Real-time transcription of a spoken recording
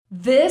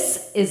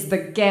This is the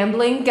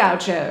Gambling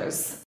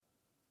Gauchos.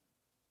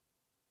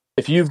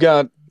 If you've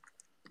got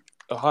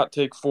a hot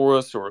take for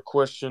us or a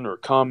question or a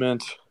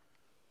comment,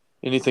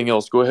 anything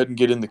else, go ahead and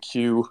get in the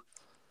queue.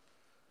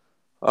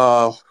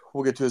 We'll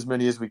get to as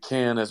many as we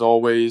can, as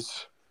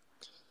always,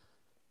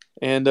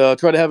 and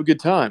try to have a good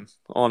time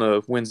on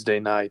a Wednesday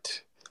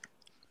night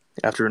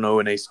after an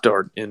 0-8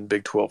 start in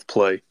Big 12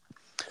 play.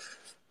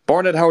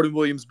 Barnett, Howard &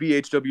 Williams,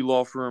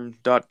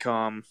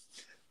 bhwlawfirm.com.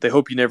 They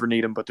hope you never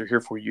need them, but they're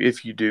here for you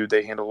if you do.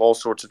 They handle all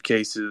sorts of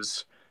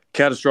cases,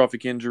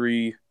 catastrophic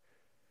injury,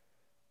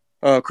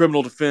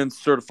 criminal defense,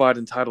 certified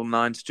in Title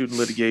IX, student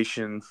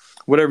litigation,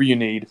 whatever you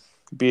need,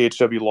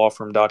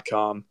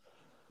 bhwlawfirm.com.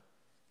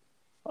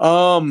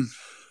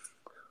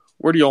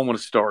 Where do y'all want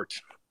to start?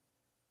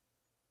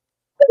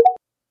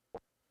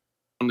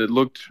 It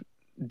looked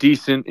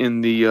decent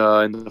in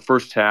the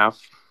first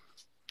half,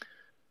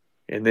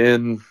 and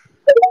then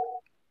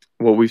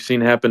what we've seen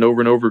happen over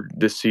and over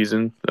this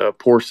season,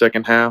 poor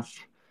second half.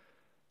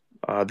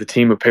 The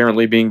team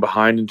apparently being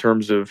behind in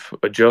terms of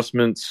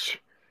adjustments,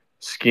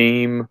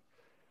 scheme.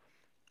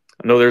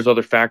 I know there's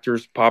other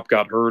factors. Pop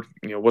got hurt,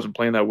 wasn't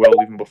playing that well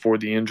even before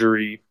the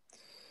injury.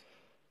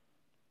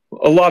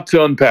 A lot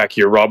to unpack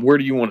here, Rob. Where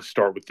do you want to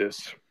start with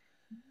this?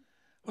 I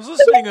was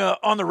listening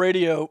on the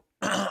radio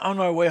on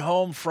my way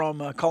home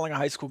from calling a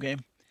high school game.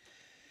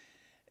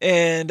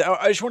 And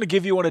I just want to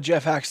give you one of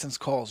Jeff Haxton's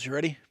calls. You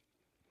ready?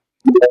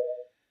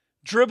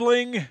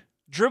 Dribbling,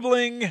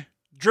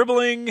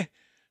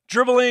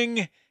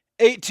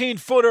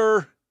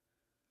 18-footer,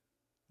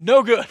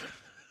 no good.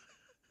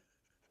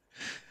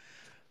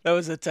 That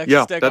was a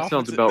Texas Tech. That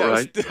sounds about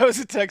right. That was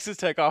a Texas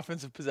Tech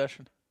offensive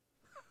possession.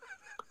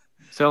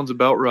 Sounds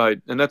about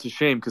right, and that's a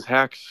shame because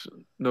Hax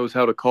knows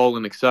how to call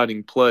an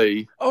exciting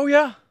play. Oh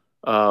yeah.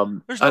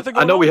 There's nothing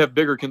going I know on. we have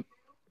bigger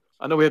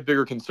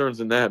concerns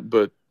than that,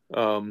 but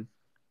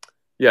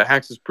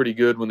Hax is pretty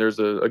good when there's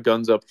a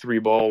guns up 3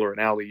 ball or an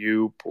alley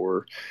oop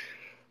or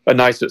a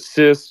nice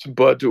assist,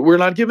 but we're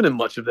not giving him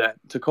much of that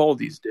to call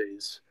these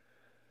days.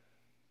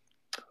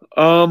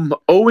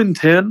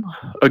 0-10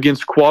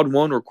 against quad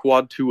 1 or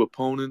quad 2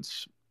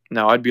 opponents.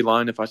 Now, I'd be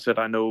lying if I said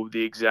I know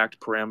the exact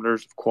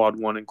parameters of quad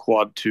 1 and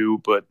quad 2,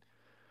 but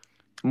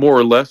more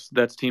or less,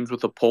 that's teams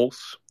with a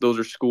pulse. Those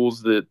are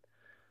schools that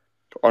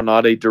are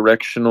not a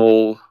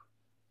directional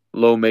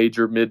low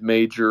major, mid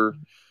major.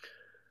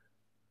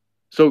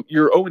 So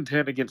you're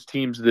 0-10 against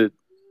teams that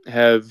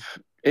have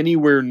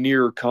anywhere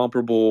near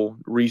comparable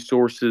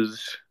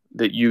resources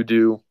that you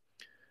do.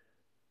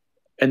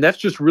 And that's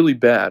just really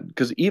bad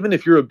because even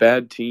if you're a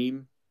bad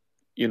team,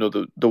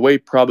 the way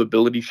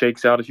probability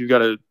shakes out, if you've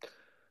got a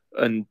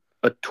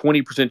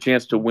 20%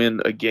 chance to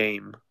win a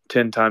game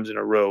 10 times in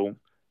a row,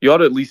 you ought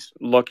to at least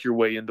luck your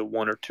way into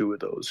 1 or 2 of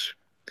those.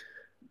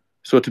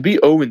 So to be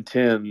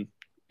 0-10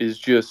 is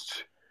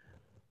just,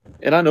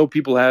 and I know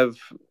people have,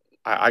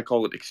 I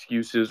call it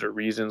excuses or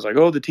reasons, like,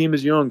 oh, the team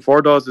is young,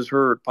 Fardaws is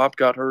hurt, Pop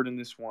got hurt in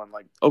this one.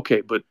 Like, okay,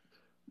 but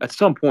at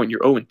some point you're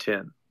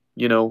 0-10,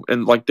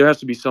 and like there has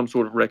to be some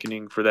sort of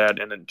reckoning for that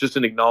and just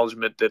an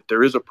acknowledgement that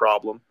there is a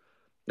problem.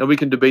 Now we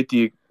can debate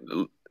the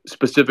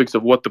specifics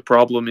of what the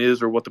problem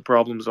is or what the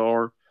problems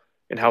are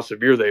and how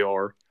severe they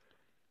are.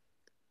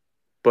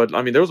 But,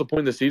 I mean, there was a point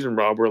in the season,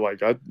 Rob, where,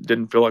 like, I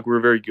didn't feel like we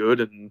were very good,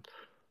 and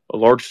a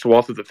large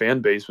swath of the fan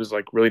base was,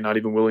 like, really not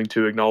even willing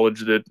to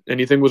acknowledge that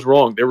anything was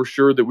wrong. They were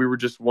sure that we were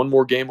just one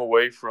more game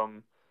away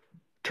from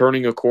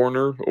turning a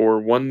corner or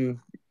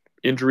one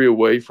injury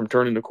away from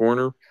turning the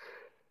corner.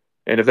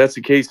 And if that's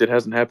the case, it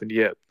hasn't happened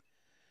yet.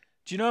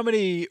 Do you know how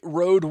many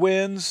road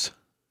wins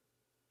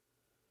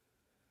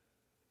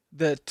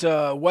that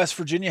West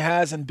Virginia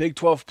has in Big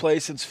 12 play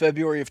since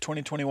February of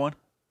 2021?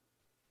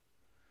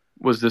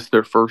 Was this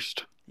their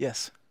first?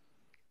 Yes.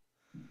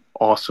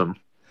 Awesome.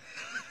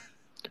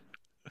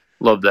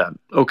 Love that.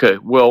 Okay,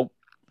 well,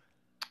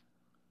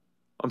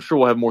 I'm sure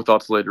we'll have more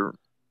thoughts later.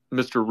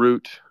 Mr.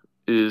 Root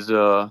is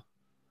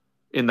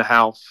in the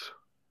house,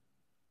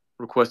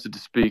 requested to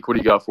speak. What do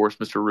you got for us,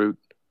 Mr. Root?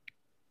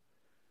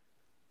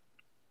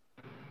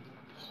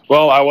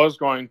 Well, I was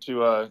going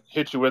to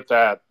hit you with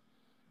that.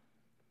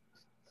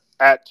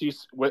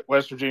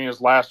 West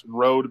Virginia's last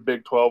road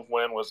Big 12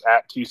 win was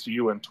at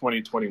TCU in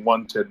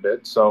 2021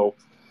 tidbit. So,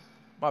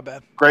 my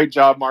bad. Great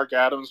job, Mark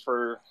Adams,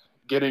 for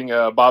getting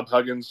Bob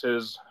Huggins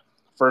his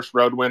first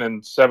road win in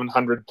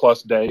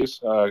 700-plus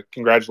days.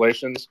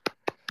 Congratulations.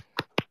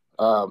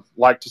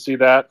 Like to see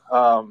that.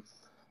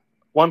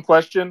 One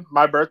question.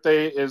 My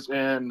birthday is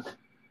in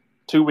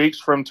 2 weeks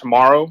from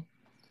tomorrow.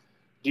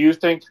 Do you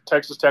think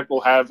Texas Tech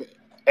will have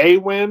a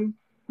win,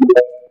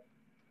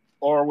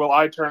 or will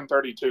I turn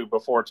 32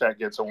 before Tech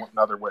gets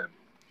another win?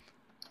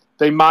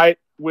 They might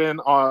win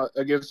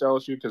against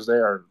LSU because they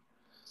are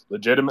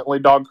legitimately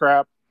dog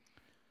crap.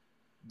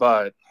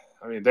 But,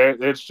 I mean,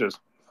 it's just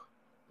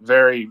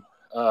very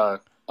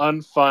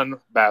unfun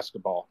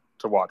basketball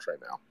to watch right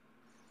now.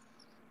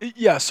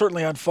 Yeah,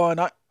 certainly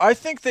unfun. I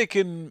think they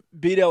can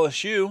beat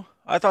LSU.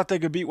 I thought they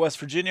could beat West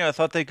Virginia. I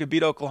thought they could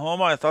beat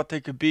Oklahoma. I thought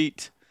they could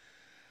beat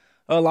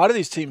a lot of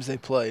these teams they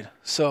played.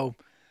 So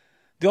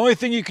The only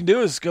thing you can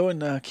do is go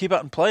and keep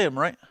out and play them,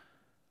 right?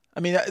 I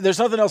mean, there's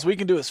nothing else we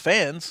can do as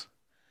fans.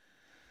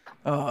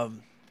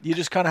 You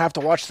just kind of have to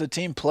watch the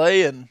team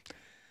play, and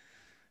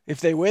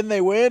if they win,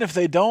 they win. If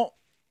they don't,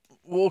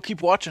 we'll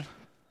keep watching,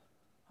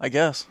 I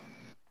guess.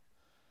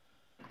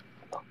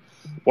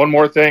 One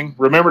more thing.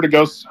 Remember to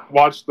go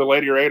watch the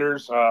Lady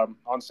Raiders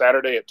on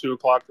Saturday at 2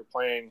 o'clock. They're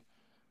playing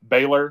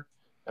Baylor.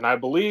 And I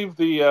believe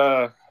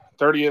the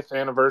 30th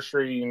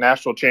anniversary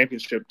national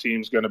championship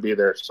team is going to be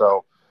there.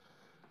 So,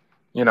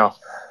 let's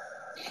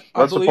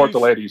support the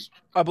ladies.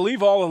 I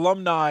believe all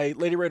alumni,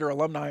 Lady Raider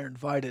alumni, are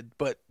invited,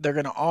 but they're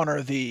going to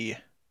honor the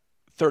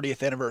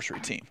 30th anniversary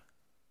team.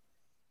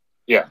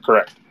 Yeah,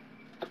 correct.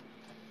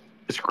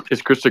 Is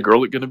Krista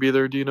Gerlich going to be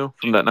there, do you know,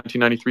 from that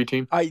 1993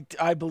 team?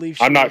 I believe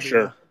I'm not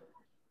sure.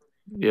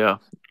 Yeah.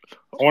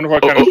 I wonder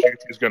what kind of shoes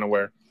he's going to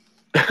wear.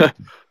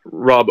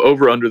 Rob,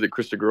 over under that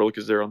Krista Gerlich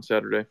is there on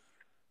Saturday?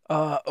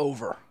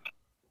 Over.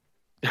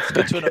 Let's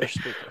get to another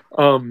speaker.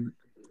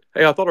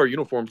 Hey, I thought our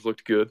uniforms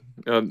looked good.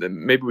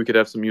 Maybe we could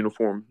have some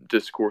uniform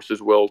discourse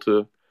as well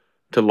to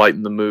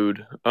lighten the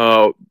mood.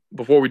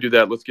 Before we do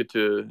that, let's get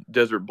to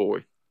Desert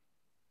Boy.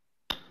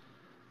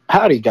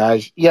 Howdy,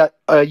 guys. Yeah,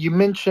 you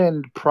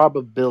mentioned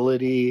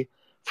probability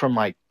from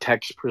like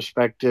Tech's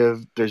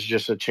perspective. There's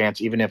just a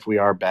chance, even if we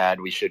are bad,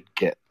 we should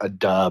get a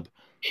dub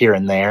here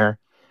and there.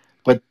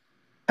 But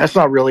that's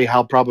not really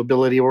how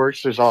probability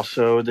works. There's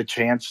also the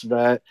chance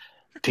that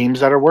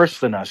teams that are worse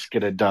than us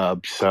get a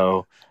dub.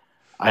 So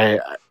I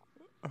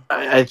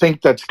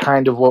think that's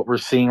kind of what we're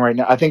seeing right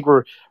now. I think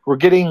we're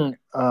getting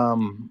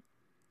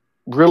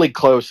really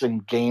close in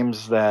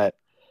games that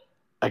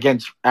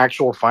against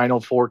actual Final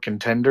Four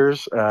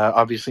contenders.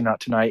 Obviously not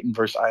tonight and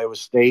versus Iowa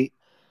State.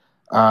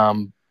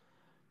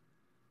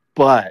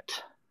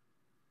 But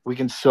we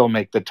can still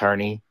make the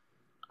tourney.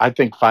 I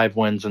think 5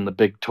 wins in the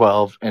Big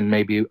 12 and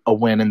maybe a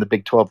win in the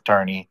Big 12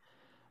 tourney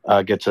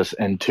gets us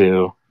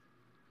into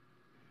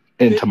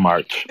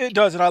March. It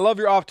does, and I love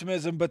your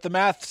optimism, but the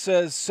math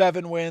says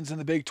 7 wins in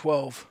the Big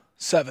 12.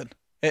 7.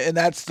 And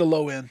that's the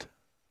low end.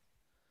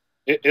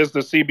 Is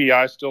the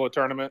CBI still a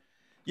tournament?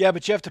 Yeah,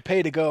 but you have to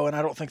pay to go, and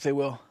I don't think they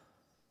will.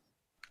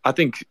 I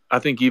think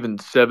even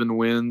 7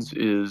 wins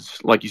is,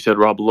 like you said,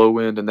 Rob, low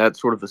end, and that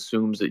sort of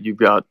assumes that you've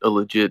got a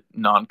legit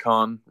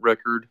non-con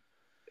record,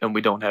 and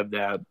we don't have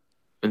that.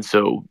 And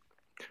so,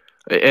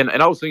 and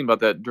I was thinking about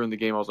that during the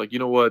game. I was like, you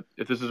know what?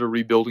 If this is a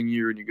rebuilding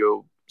year and you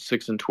go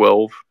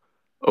 6-12,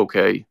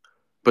 okay,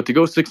 but to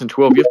go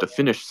 6-12, you have to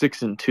finish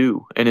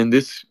 6-2, and in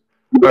this,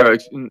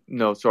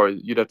 no, sorry,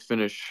 you'd have to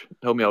finish.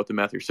 Help me out with the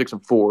math here.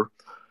 6-4,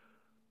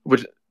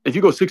 which if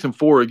you go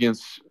 6-4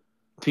 against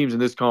teams in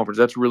this conference,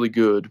 that's really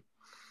good.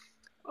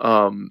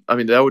 I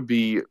mean, that would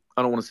be,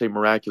 I don't want to say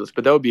miraculous,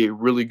 but that would be a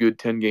really good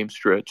 10-game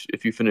stretch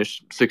if you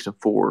finish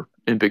 6-4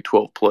 in Big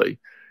 12 play.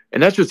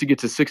 And that's just to get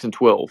to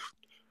 6-12.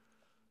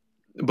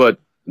 But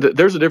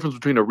there's a difference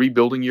between a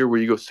rebuilding year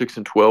where you go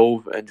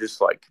 6-12 and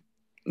just like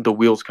the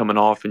wheels coming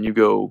off and you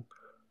go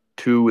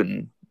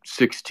 2-16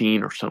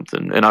 or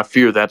something. And I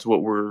fear that's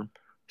what we're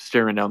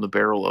staring down the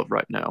barrel of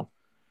right now.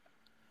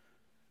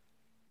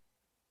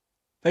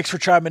 Thanks for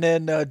chiming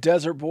in,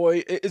 Desert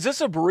Boy. Is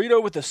this a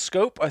burrito with a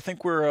scope? I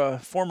think we're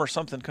former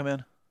something come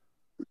in.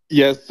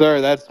 Yes,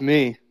 sir. That's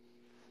me.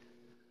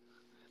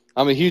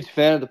 I'm a huge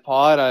fan of the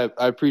pod.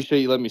 I appreciate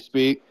you letting me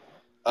speak.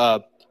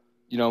 My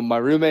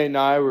roommate and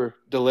I were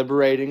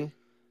deliberating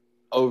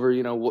over,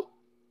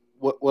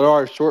 what are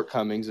our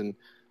shortcomings, and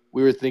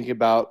we were thinking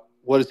about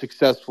what a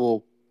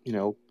successful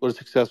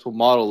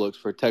model looks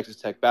for a Texas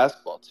Tech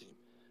basketball team.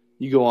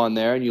 You go on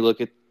there and you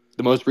look at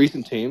the most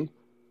recent team,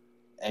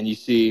 and you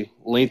see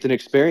length and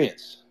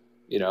experience.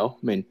 I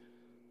mean,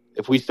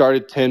 if we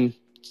started 10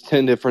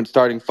 different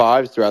starting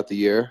fives throughout the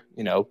year,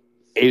 8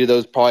 of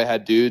those probably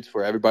had dudes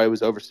where everybody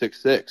was over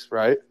 6'6",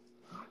 right?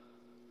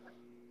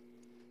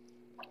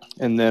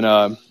 And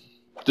then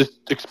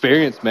just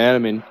experience, man. I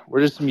mean,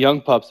 we're just some young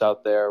pups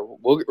out there.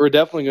 We're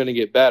definitely going to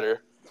get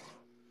better,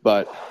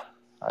 but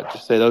I'd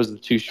just say those are the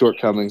 2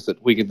 shortcomings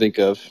that we can think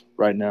of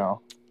right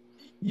now.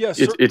 Yes,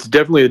 it's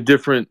definitely a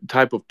different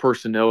type of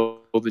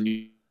personnel than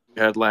you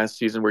had last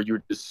season, where you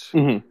were just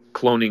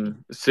cloning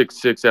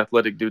 6'6"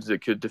 athletic dudes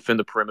that could defend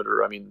the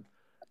perimeter. I mean,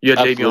 you had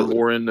Davion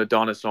Warren,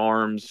 Adonis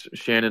Arms,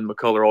 Shannon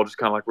McCullough, all just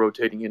kind of like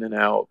rotating in and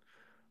out.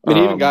 I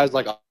mean, even guys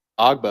like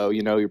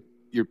Ogbo,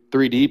 your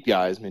 3 deep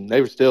guys. I mean, they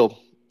were still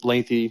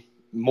lengthy.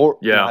 More,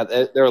 yeah,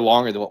 they're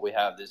longer than what we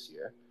have this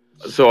year.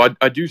 So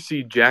I do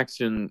see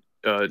Jackson.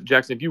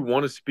 Jackson, if you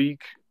want to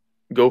speak,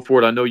 go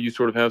for it. I know you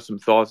sort of have some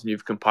thoughts, and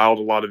you've compiled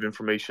a lot of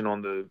information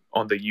on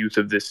the youth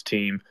of this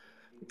team.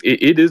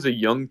 It is a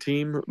young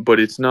team, but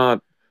it's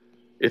not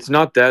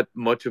that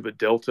much of a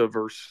delta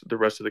versus the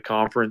rest of the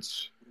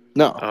conference.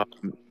 No,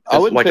 I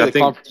wouldn't say the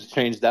conference has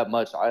changed that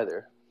much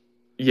either.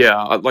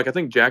 Yeah, I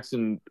think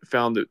Jackson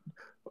found that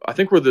I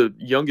think we're the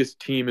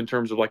youngest team in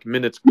terms of like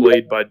minutes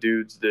played by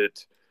dudes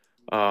that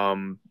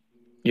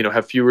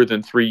have fewer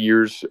than 3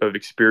 years of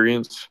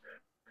experience,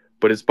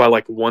 but it's by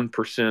like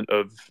 1%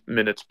 of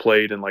minutes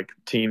played, and like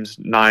teams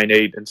 9,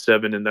 8, and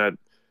 7 in that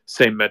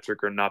same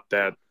metric are not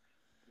that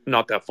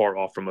not that far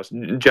off from us.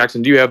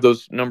 Jackson, do you have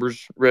those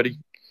numbers ready?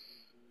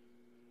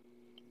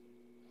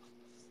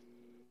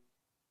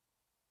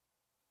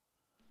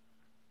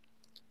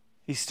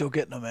 He's still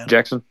getting them, man.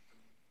 Jackson?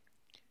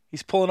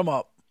 He's pulling them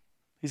up.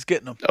 He's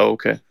getting them. Oh,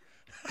 okay.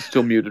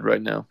 Still muted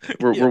right now.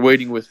 We're Yeah. we're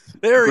waiting with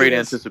There he great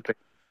is. anticipation.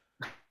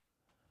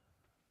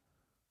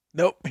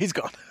 Nope, he's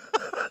gone.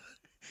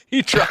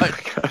 He tried.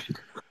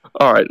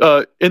 All right.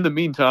 In the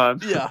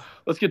meantime, Yeah,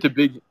 let's get to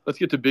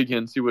Big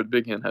Hen. See what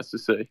Big Hen has to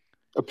say.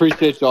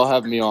 Appreciate y'all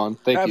having me on.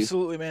 Thank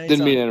absolutely, man. you.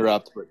 Didn't mean to Anytime.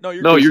 interrupt. But No,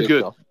 you're No, good. you're appreciate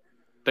good. y'all.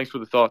 Thanks for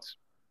the thoughts.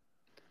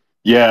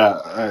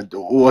 Yeah,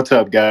 what's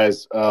up,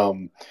 guys?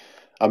 I'm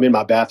in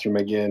my bathroom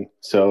again,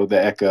 so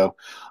the echo.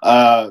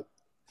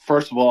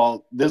 First of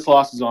all, this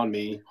loss is on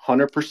me,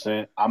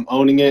 100%. I'm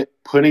owning it,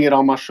 putting it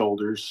on my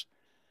shoulders.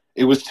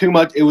 It was too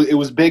much. It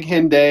was Big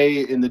Hen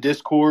Day in the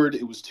Discord.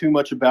 It was too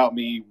much about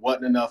me,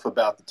 wasn't enough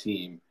about the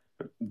team.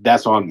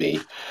 That's on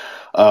me.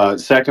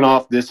 Second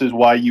off, this is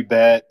why you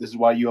bet. This is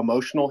why you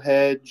emotional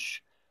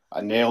hedge. I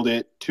nailed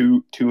it,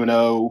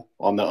 2-0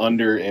 on the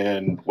under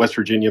and West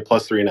Virginia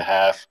plus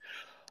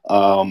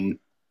 3.5.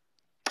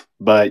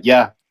 But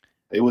yeah,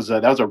 it was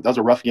that was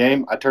a rough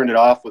game. I turned it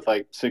off with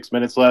like 6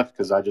 minutes left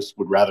because I just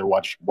would rather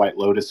watch White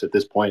Lotus at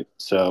this point.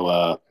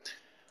 So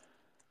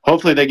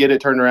hopefully they get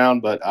it turned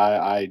around, but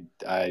I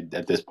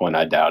at this point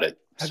I doubt it.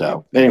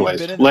 So, anyways,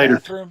 been in the later.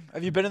 bathroom?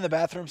 Have you been in the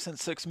bathroom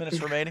since 6 minutes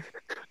remaining?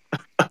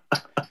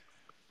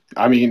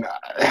 I mean,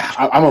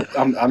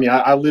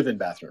 I live in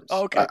bathrooms.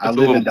 Oh, okay. I It's a live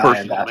little and die in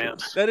personal, man.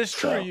 bathrooms. That is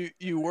true. So,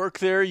 You work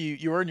there.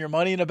 You earn your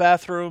money in a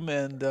bathroom,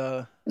 and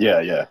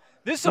yeah.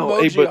 this No,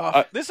 emoji hey, but off.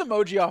 I- This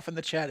emoji off in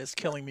the chat is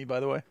killing me.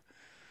 By the way,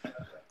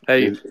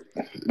 Hey,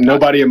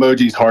 Nobody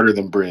emojis harder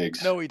than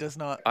Briggs. no, he does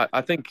not.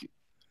 I think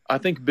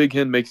Big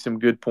Hen makes some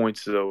good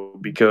points though,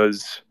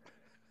 because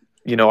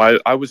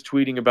I was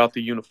tweeting about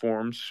the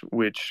uniforms,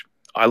 which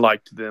I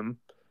liked them,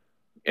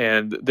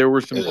 and there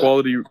were some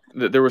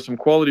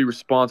quality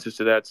responses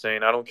to that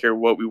saying, I don't care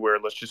what we wear,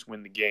 let's just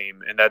win the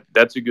game. And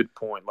that's a good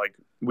point. Like,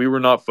 we were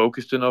not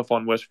focused enough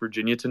on West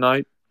Virginia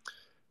tonight,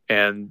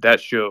 and that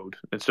showed.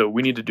 And so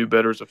we need to do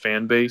better as a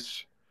fan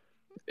base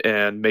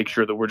and make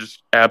sure that we're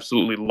just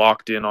absolutely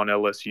locked in on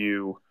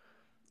LSU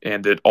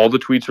and that all the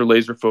tweets are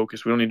laser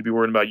focused. We don't need to be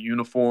worried about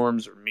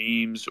uniforms or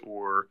memes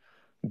or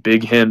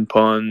Big Hen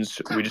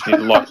puns. We just need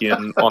to lock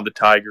in on the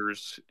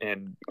Tigers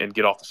and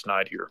get off the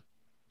snide here.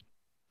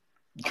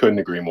 Couldn't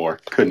agree more.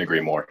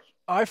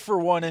 I, for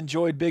one,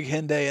 enjoyed Big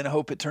Hen Day and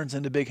hope it turns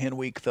into Big Hen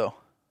Week, though.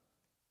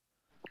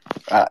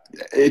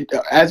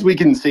 As we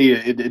can see,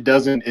 it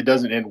doesn't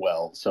end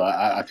well. So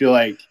I feel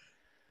like,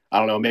 I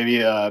don't know, maybe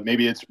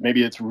it's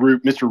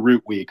Mr.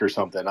 Root Week or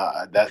something.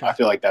 I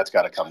feel like that's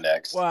got to come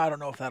next. Well, I don't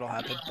know if that'll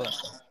happen,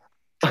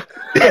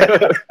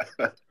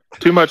 but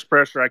Too much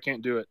pressure. I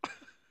can't do it.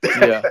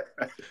 Yeah.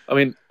 I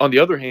mean, on the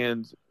other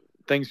hand,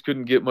 things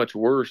couldn't get much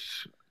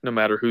worse no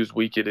matter whose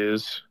week it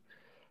is.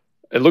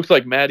 It looks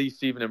like Maddie,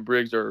 Steven, and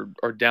Briggs are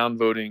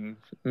downvoting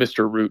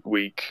Mr. Root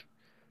Week.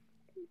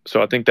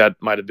 So I think that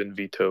might have been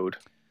vetoed.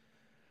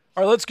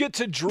 all right, let's get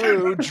to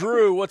Drew.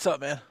 Drew, what's up,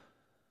 man?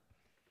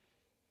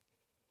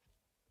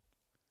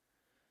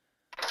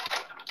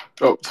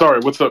 Oh, sorry.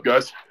 What's up,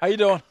 guys? How you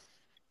doing?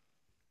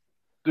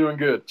 Doing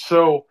good.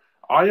 So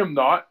I am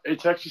not a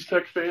Texas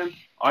Tech fan.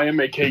 I am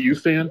a KU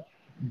fan,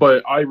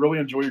 but I really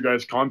enjoy your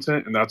guys'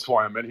 content, and that's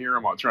why I'm in here.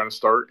 I'm not trying to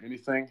start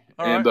anything.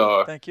 All and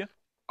right, thank you.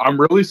 I'm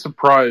really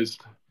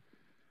surprised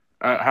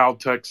at how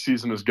Tech's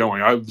season is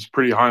going. I was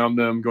pretty high on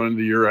them going into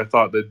the year. I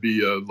thought they'd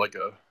be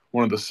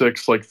one of the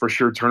 6 for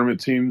sure tournament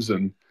teams,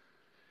 and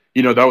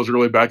that was a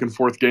really back and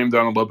forth game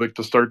down in Lubbock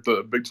to start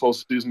the Big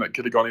 12 season that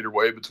could have gone either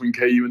way between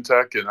KU and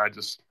Tech, and I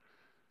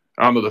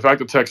don't know, the fact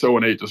that Tech's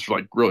 0-8 just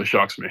really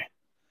shocks me.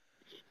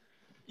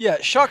 Yeah,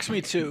 it shocks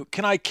me too.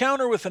 Can I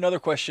counter with another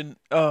question?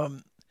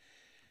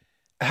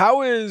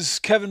 How is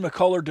Kevin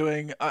McCullough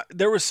doing?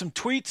 There was some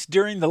tweets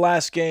during the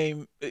last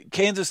game.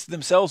 Kansas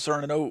themselves are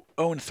on an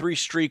 0-3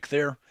 streak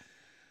there.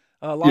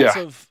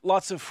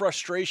 Lots of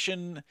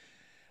frustration.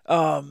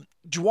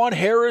 Juwan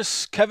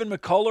Harris, Kevin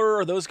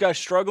McCullough, are those guys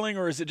struggling,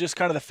 or is it just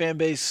kind of the fan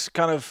base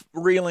kind of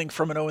reeling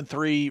from an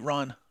 0-3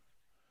 run?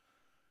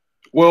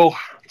 Well,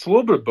 it's a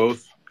little bit of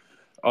both.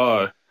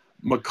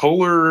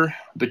 McCullough,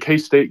 the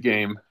K-State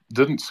game,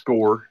 didn't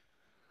score.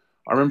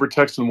 I remember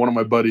texting one of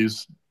my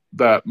buddies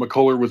that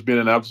McCullough was being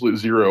an absolute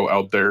zero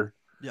out there.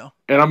 Yeah.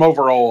 And I'm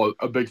overall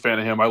a big fan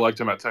of him. I liked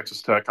him at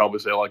Texas Tech.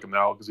 Obviously, I like him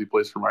now because he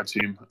plays for my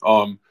team.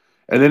 And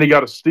then he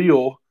got a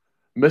steal,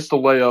 missed a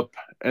layup,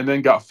 and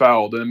then got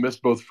fouled and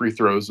missed both free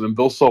throws. And then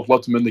Bill Self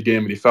left him in the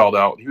game, and he fouled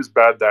out. He was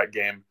bad that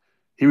game.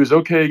 He was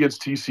okay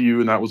against TCU,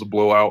 and that was a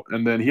blowout.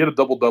 And then he had a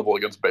double-double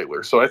against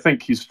Baylor. So I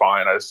think he's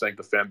fine. I just think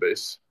the fan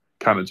base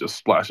kind of just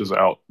splashes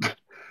out.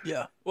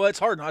 Yeah. Well, it's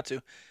hard not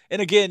to.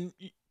 And again,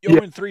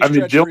 0-3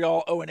 stretch for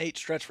y'all, 0-8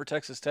 stretch for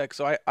Texas Tech.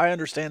 So I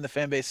understand the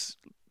fan base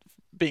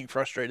being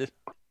frustrated.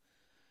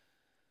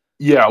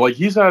 Yeah,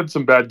 he's had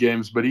some bad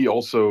games, but he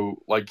also,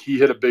 he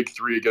hit a big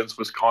 3 against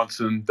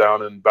Wisconsin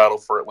down in Battle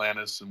for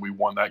Atlantis, and we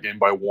won that game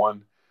by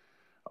 1.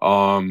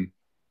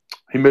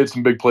 he made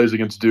some big plays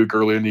against Duke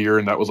early in the year,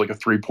 and that was like a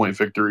 3-point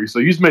victory. So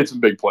he's made some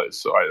big plays.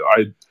 So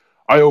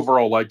I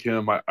overall like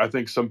him. I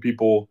think some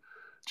people,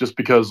 just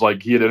because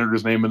like he had entered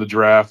his name in the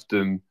draft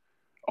and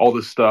all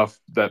this stuff,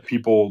 that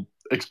people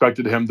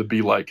expected him to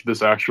be like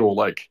this actual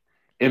like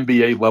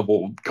NBA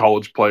level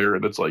college player,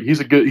 and it's like he's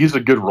a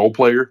good role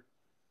player.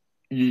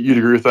 You'd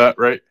agree with that,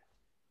 right?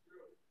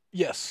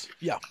 Yes.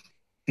 Yeah.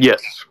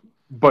 Yes.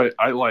 But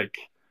I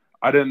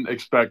didn't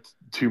expect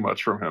too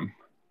much from him.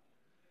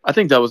 I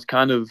think that was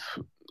kind of,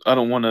 I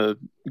don't want to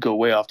go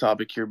way off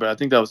topic here, but I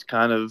think that was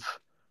kind of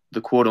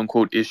the quote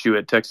unquote issue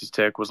at Texas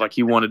Tech, was like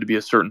he wanted to be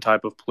a certain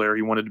type of player.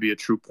 He wanted to be a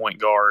true point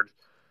guard,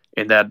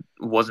 and that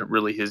wasn't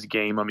really his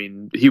game. I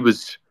mean, he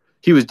was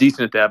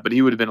decent at that, but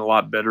he would have been a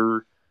lot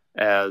better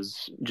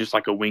as just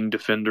like a wing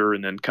defender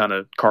and then kind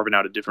of carving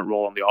out a different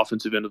role on the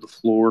offensive end of the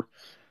floor.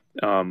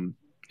 And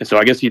so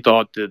I guess he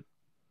thought that,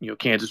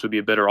 Kansas would be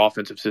a better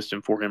offensive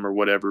system for him or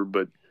whatever.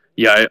 But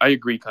yeah, I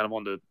agree kind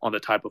of on the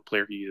type of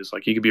player he is.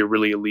 Like he could be a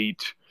really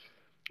elite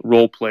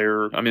role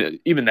player. I mean,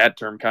 even that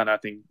term kind of, I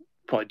think,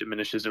 probably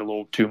diminishes it a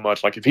little too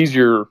much. Like if he's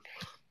your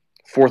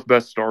fourth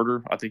best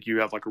starter, I think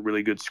you have like a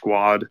really good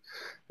squad.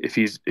 If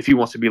he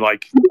wants to be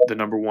like the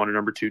number one or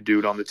number two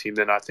dude on the team,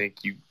 then I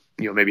think you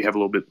maybe have a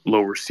little bit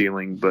lower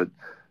ceiling. But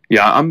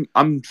yeah,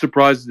 I'm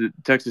surprised that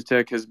Texas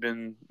Tech has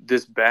been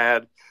this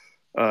bad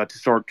to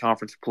start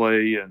conference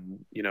play,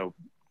 and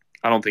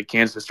I don't think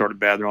Kansas has started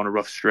bad. They're on a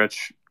rough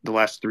stretch the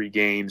last 3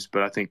 games,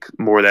 but I think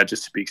more of that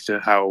just speaks to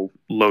how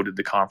loaded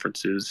the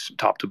conference is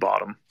top to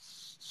bottom.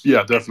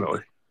 Yeah,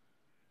 definitely.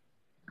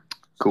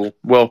 Cool.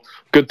 Well,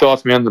 good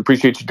thoughts, man.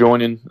 Appreciate you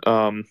joining.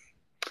 Rob,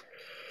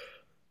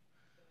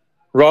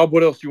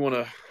 what else do you want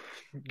to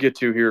get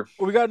to here?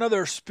 Well, we got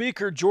another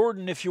speaker,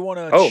 Jordan. If you want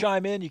to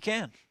chime in, you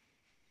can.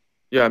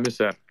 Yeah, I missed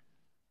that.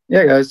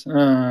 Yeah, guys.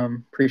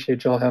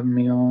 Appreciate y'all having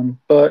me on.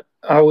 But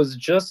I was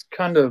just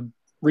kind of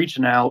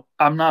reaching out.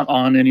 I'm not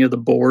on any of the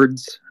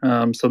boards,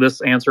 so this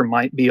answer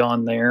might be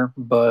on there.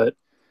 But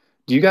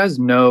do you guys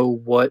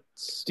know what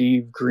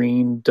Steve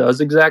Green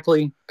does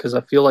exactly? Because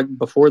I feel like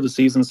before the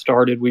season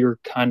started, we were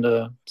kind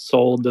of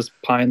sold this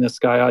pie in the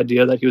sky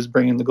idea that he was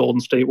bringing the Golden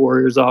State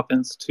Warriors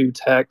offense to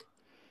Tech.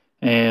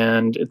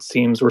 And it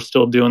seems we're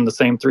still doing the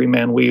same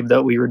 3-man weave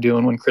that we were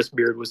doing when Chris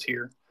Beard was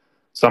here.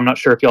 So I'm not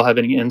sure if y'all have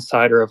any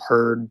insight or have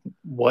heard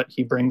what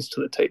he brings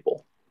to the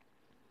table.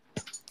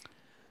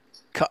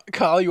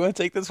 Kyle, you want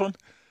to take this one?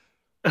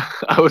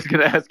 I was going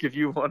to ask if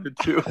you wanted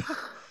to.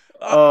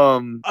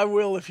 I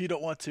will if you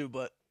don't want to,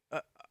 but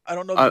I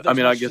don't know.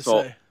 I guess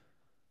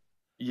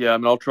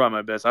I'll try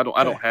my best. I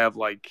don't have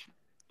like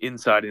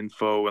inside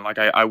info, and like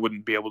I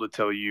wouldn't be able to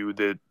tell you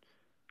that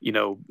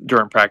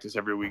during practice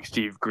every week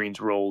Steve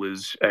Green's role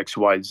is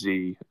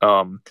XYZ.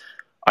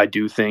 I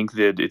do think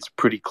that it's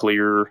pretty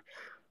clear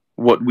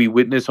what we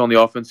witness on the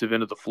offensive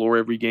end of the floor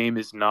every game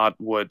is not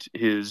what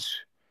his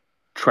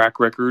track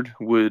record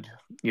would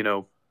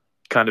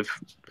kind of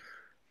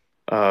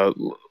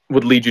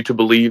would lead you to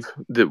believe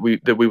that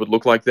we would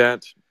look like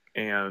that.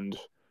 And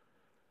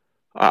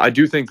I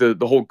do think the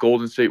whole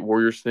Golden State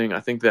Warriors thing, I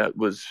think that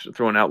was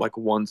thrown out like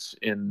once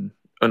in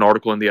an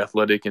article in The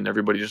Athletic, and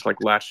everybody just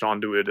like latched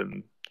onto it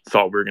and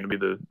thought we were going to be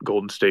the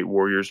Golden State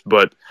Warriors.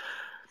 But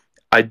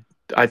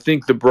I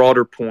think the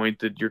broader point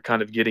that you're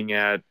kind of getting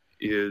at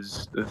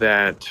is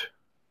that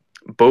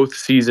both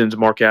seasons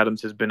Mark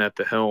Adams has been at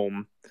the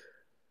helm,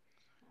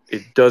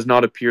 it does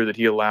not appear that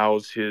he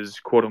allows his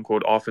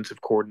quote-unquote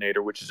offensive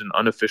coordinator, which is an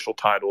unofficial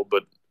title,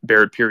 but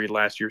Barrett Peary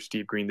last year,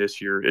 Steve Green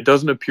this year, it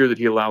doesn't appear that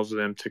he allows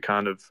them to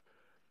kind of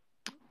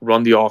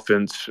run the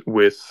offense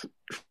with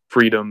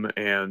freedom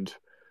and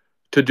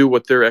to do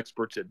what they're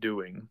experts at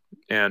doing.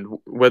 And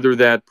whether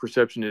that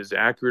perception is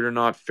accurate or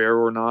not, fair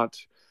or not,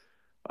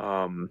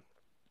 I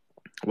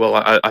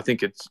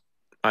think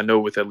I know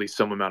with at least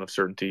some amount of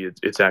certainty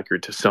it's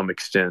accurate to some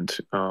extent.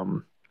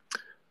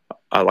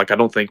 I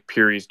don't think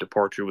Peary's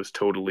departure was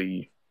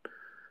totally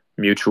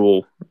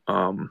mutual.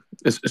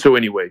 So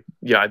anyway,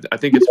 yeah, I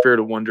think it's fair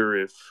to wonder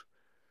if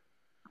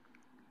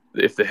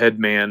the head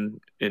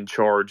man in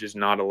charge is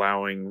not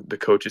allowing the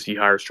coaches he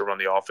hires to run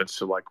the offense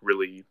to like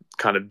really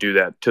kind of do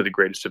that to the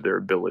greatest of their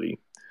ability.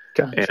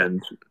 Gotcha.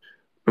 And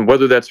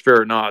whether that's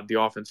fair or not, the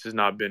offense has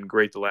not been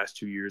great the last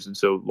 2 years, and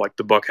so like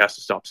the buck has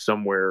to stop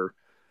somewhere.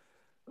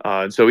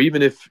 And so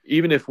even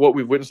if what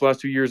we've witnessed the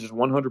last 2 years is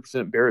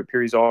 100% Barrett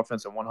Peary's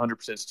offense and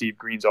 100% Steve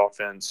Green's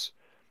offense,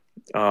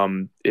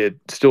 it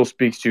still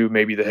speaks to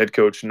maybe the head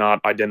coach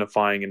not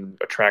identifying and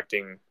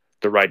attracting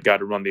the right guy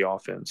to run the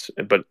offense.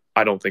 But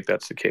I don't think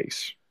that's the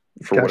case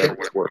for whatever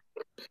it's worth.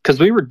 Because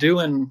we were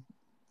doing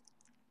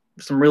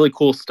some really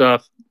cool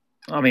stuff.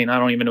 I mean, I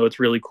don't even know it's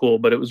really cool,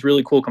 but it was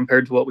really cool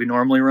compared to what we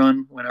normally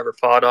run whenever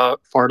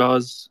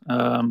Fardaws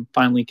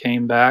finally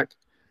came back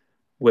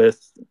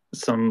with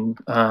some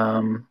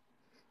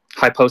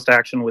high post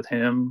action with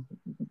him,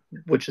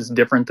 which is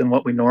different than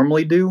what we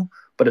normally do.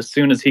 But as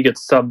soon as he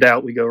gets subbed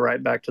out, we go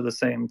right back to the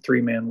same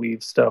 3-man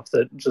weave stuff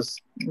that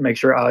just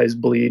makes your eyes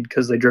bleed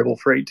because they dribble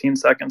for 18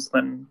 seconds,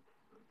 then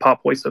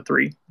pop hoist a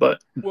 3.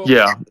 But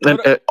yeah, and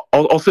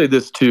I'll say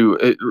this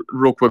too,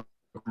 real quick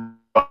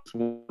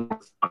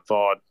I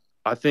thought.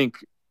 I think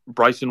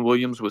Bryson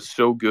Williams was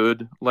so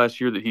good last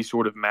year that he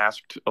sort of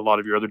masked a lot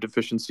of your other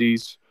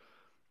deficiencies.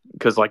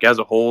 Because, like, as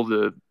a whole,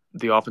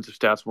 the offensive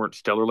stats weren't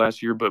stellar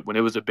last year, but when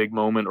it was a big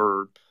moment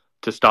or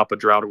to stop a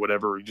drought or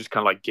whatever, you just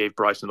kind of like gave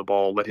Bryson the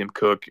ball, let him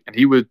cook, and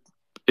he would.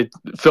 It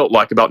felt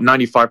like about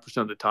 95%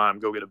 of the time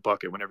go get a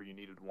bucket whenever you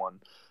needed one.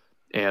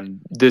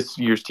 And this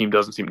year's team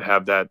doesn't seem to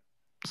have that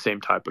same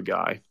type of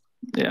guy.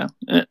 Yeah.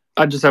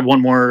 I just have one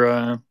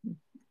more,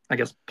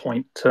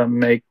 point to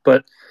make.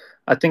 But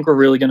I think we're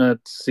really going to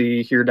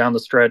see here down the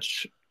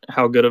stretch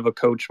how good of a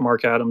coach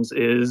Mark Adams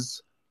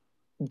is,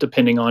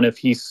 depending on if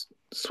he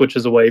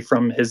switches away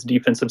from his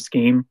defensive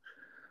scheme.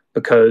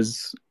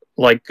 Because,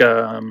 like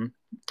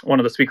one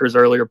of the speakers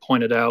earlier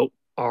pointed out,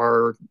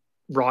 our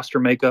roster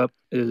makeup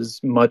is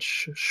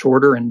much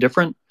shorter and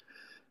different.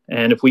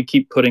 And if we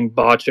keep putting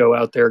Bacho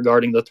out there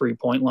guarding the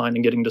 3-point line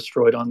and getting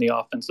destroyed on the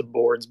offensive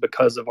boards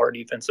because of our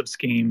defensive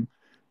scheme,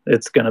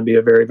 it's going to be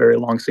a very, very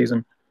long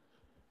season.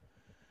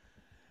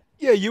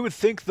 Yeah, you would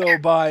think, though,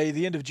 by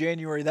the end of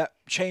January, that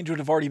change would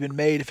have already been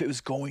made if it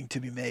was going to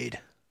be made.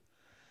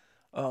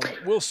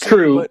 We'll see.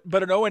 True.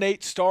 But an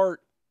 0-8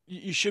 start,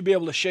 you should be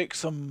able to shake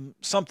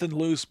something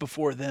loose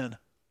before then.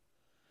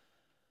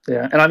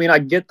 Yeah, and I mean, I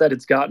get that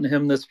it's gotten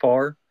him this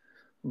far,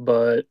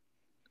 but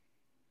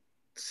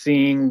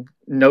seeing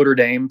Notre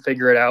Dame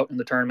figure it out in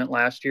the tournament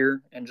last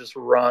year and just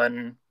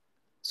run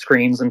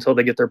screens until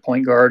they get their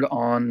point guard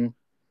on,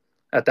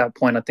 at that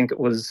point, I think it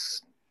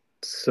was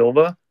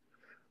Silva.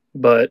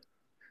 But,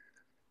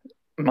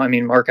 I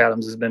mean, Mark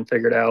Adams has been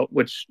figured out,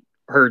 which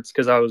hurts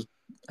because I was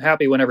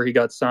happy whenever he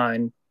got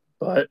signed.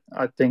 But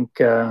I think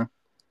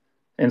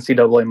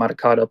NCAA might have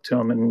caught up to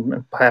him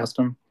and passed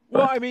him.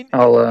 Well, I mean,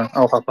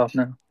 I'll hop off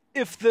now.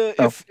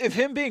 If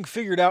him being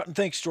figured out, and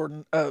thanks,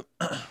 Jordan,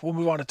 we'll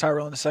move on to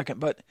Tyrell in a second,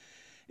 but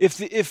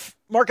if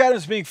Mark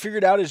Adams being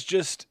figured out is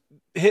just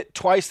hit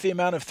twice the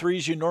amount of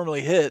threes you normally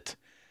hit,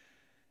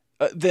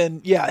 then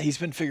yeah, he's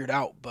been figured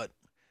out. But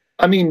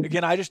I mean,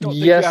 again, I just don't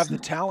think you have the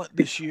talent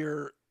this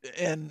year,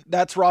 and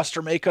that's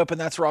roster makeup and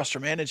that's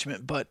roster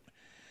management. But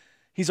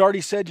he's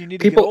already said you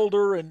need to get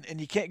older, and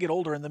you can't get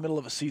older in the middle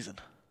of a season.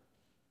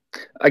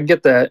 I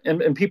get that,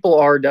 and people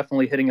are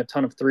definitely hitting a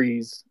ton of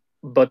threes,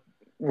 but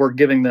we're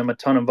giving them a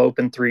ton of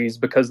open threes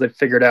because they've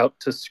figured out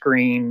to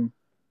screen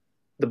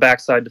the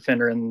backside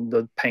defender in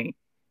the paint.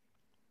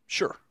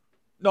 Sure.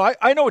 No,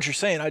 I know what you're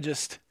saying. I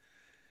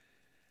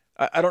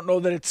don't know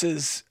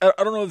that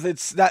I don't know if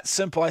it's that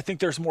simple. I think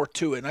there's more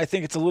to it. And I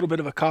think it's a little bit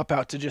of a cop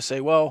out to just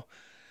say, well,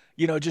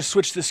 just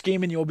switch the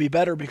scheme and you'll be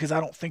better, because I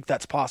don't think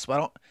that's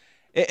possible.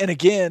 And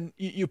again,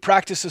 you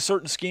practice a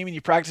certain scheme and you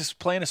practice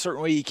playing a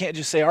certain way. You can't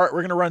just say, all right,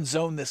 we're going to run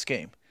zone this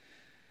game.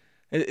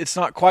 It's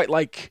not quite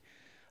like,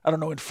 I don't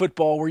know, in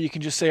football where you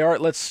can just say, all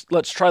right, let's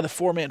try the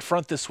 4-man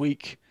front this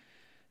week.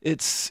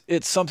 It's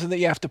something that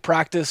you have to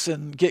practice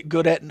and get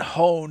good at and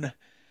hone.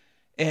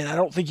 And I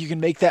don't think you can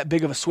make that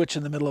big of a switch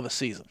in the middle of a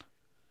season.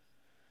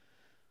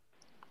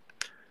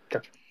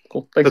 Gotcha.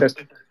 Cool. Thanks, guys.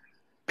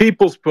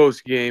 People's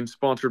Post Game,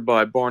 sponsored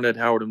by Barnett,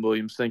 Howard, and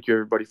Williams. Thank you,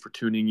 everybody, for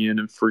tuning in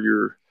and for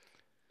your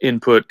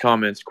input,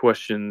 comments,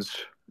 questions.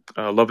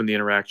 Loving the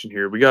interaction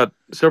here. We got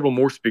several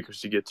more speakers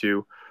to get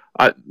to.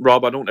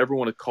 Rob, I don't ever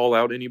want to call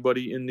out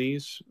anybody in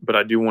these, but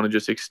I do want to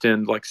just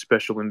extend like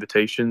special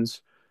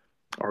invitations.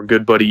 Our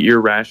good buddy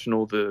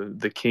Irrational,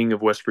 the king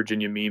of West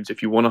Virginia memes.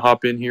 If you want to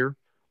hop in here,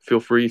 feel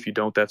free. If you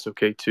don't, that's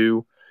okay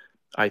too.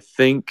 I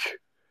think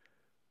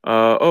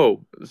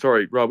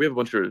sorry, Rob, we have a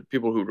bunch of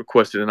people who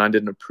requested and I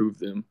didn't approve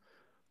them.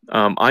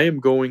 I am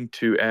going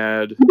to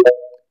add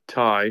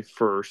Ty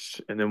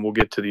first, and then we'll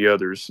get to the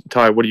others.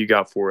 Ty, what do you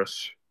got for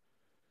us?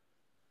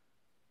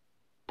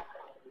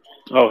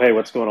 Oh, hey,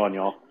 what's going on,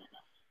 y'all?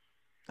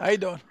 How you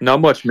doing?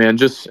 Not much, man.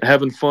 Just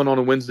having fun on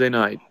a Wednesday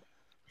night.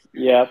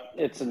 Yeah,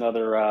 it's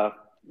another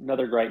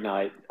great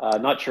night.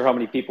 Not sure how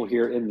many people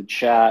here in the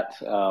chat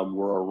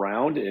were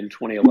around in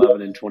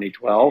 2011 and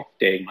 2012.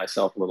 Dating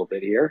myself a little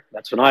bit here.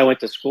 That's when I went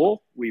to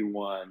school. We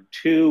won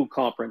 2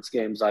 conference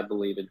games, I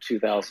believe, in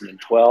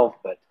 2012,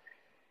 but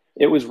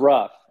it was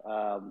rough.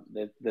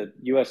 The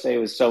USA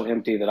was so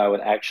empty that I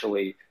would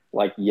actually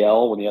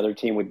yell when the other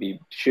team would be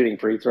shooting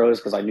free throws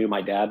because I knew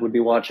my dad would be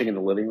watching in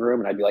the living room,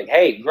 and I'd be like,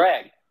 "Hey,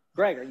 Greg,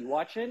 are you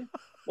watching?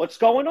 What's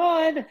going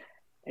on?"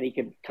 And he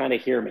could kind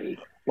of hear me,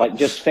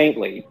 just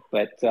faintly.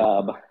 But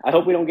I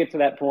hope we don't get to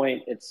that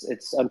point.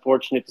 It's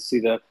unfortunate to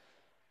see the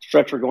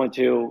stretch we're going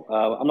to.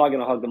 I'm not going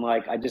to hug the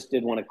mic. I just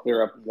did want to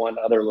clear up one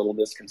other little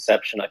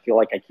misconception. I feel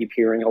like I keep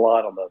hearing a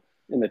lot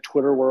in the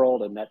Twitter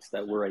world, and that's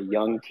that we're a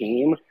young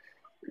team.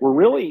 We're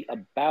really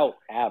about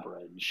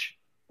average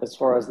as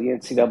far as the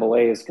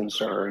NCAA is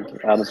concerned,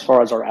 as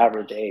far as our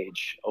average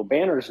age.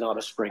 O'Banner's not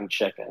a spring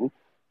chicken.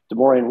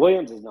 DeMaurian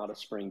Williams is not a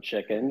spring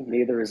chicken.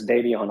 Neither is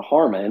Davion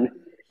Harmon.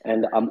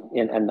 And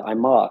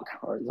Imach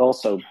is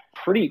also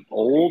pretty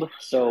old.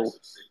 So,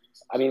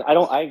 I mean,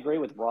 I agree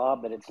with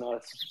Rob that it's not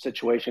a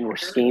situation where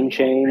scheme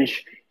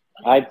change.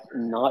 I'm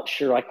not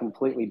sure I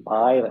completely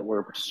buy that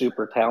we're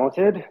super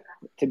talented,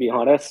 to be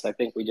honest. I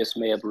think we just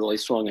may have really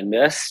swung and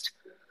missed.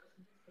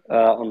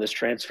 on this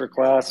transfer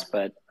class,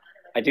 but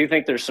I do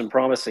think there's some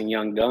promising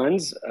young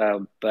guns.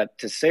 But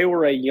to say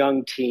we're a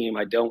young team,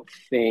 I don't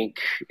think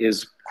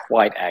is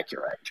quite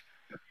accurate.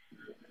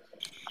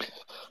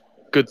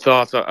 Good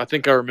thoughts. I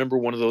think I remember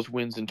one of those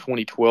wins in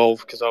 2012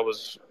 because I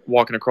was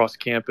walking across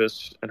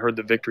campus and heard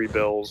the victory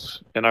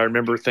bells. And I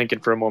remember thinking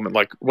for a moment,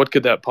 like, what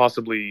could that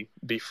possibly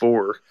be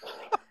for?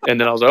 And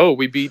then I was like, oh,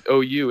 we beat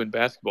OU in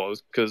basketball. It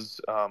was because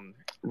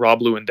Rob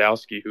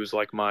Lewandowski, who's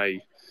like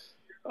my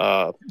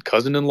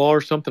cousin-in-law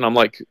or something. I'm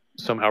like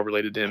somehow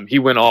related to him. He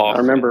went off. I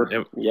remember.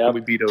 And Yep.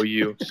 we beat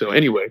OU. So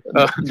anyway,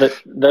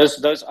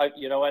 those.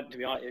 You know what? To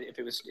be honest, if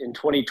it was in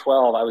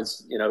 2012, I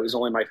was, it was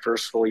only my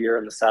first full year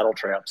in the Saddle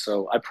Trap.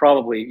 So I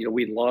probably,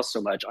 we'd lost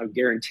so much. I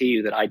guarantee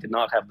you that I did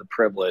not have the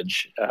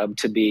privilege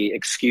to be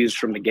excused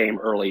from the game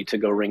early to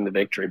go ring the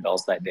victory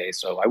bells that day.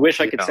 So I wish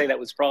I could say that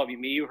was probably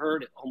me you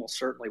heard. It almost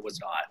certainly was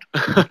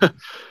not.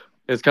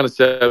 It's kind of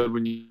sad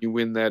when you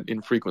win that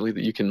infrequently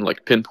that you can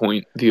like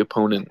pinpoint the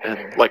opponent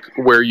and like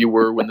where you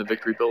were when the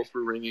victory bells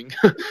were ringing.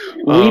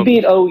 We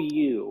beat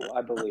OU,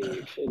 I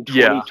believe, in 2020.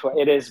 Yeah.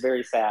 It is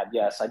very sad.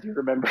 Yes, I do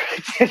remember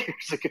 10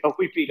 years ago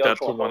we beat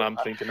That's Oklahoma. the one I'm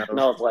thinking of. And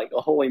I was like,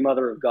 oh, holy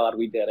mother of God,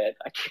 we did it.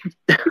 I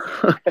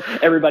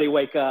can't... Everybody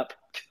wake up.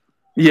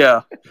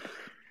 Yeah.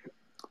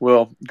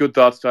 Well, good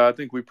thoughts, Ty. I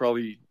think we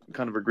probably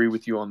kind of agree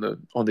with you on the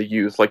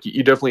youth. Like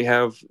you definitely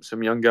have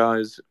some young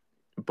guys.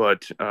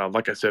 But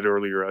like I said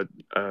earlier,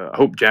 I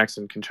hope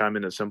Jackson can chime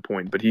in at some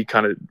point. But he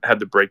kind of had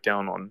the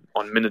breakdown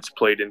on minutes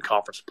played in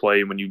conference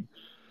play. When you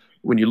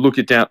look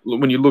at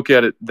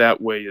it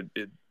that way,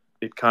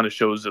 it kind of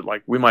shows that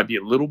like we might be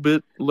a little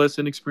bit less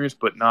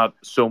inexperienced, but not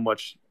so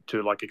much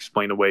to like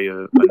explain away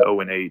an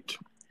 0-8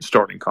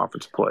 starting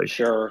conference play.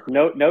 Sure,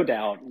 no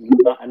doubt.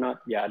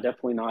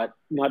 Definitely not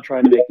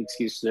trying to make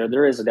excuses there.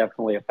 There is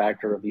definitely a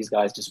factor of these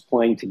guys just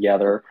playing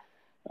together.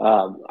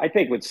 I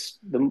think what's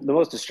the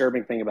most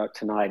disturbing thing about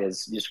tonight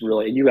is just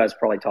really, you guys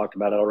probably talked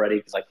about it already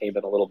because I came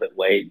in a little bit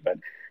late, but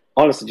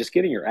honestly, just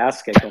getting your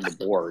ass kicked on the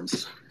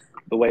boards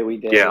the way we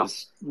did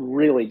is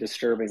really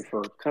disturbing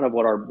for kind of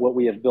what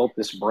we have built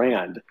this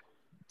brand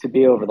to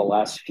be over the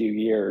last few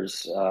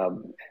years.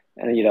 And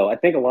I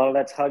think a lot of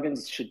that's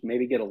Huggins should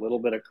maybe get a little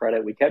bit of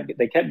credit.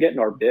 They kept getting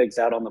our bigs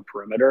out on the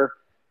perimeter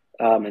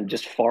and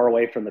just far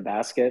away from the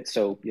basket.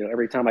 So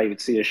every time I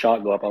would see a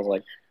shot go up, I was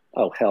like,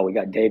 oh, hell, we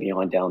got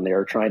Davion down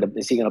there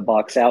is he going to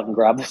box out and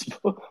grab this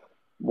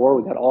more?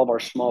 We got all of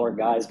our smaller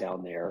guys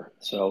down there.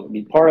 So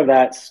part of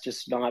that's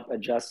just not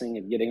adjusting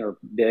and getting our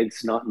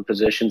bigs not in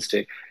positions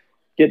to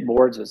get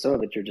boards, but some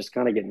of it you're just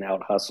kind of getting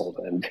out hustled.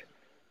 And,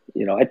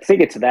 I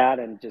think it's that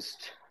and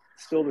just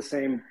still the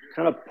same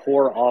kind of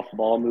poor off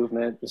ball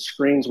movement. The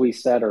screens we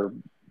set are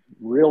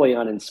really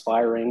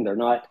uninspiring. They're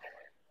not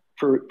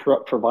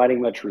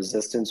providing much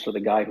resistance for the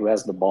guy who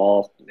has the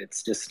ball.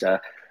 It's just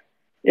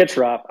it's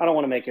rough. I don't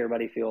want to make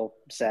everybody feel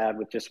sad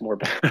with just more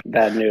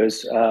bad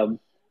news.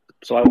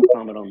 So I won't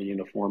comment on the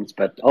uniforms,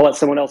 but I'll let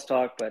someone else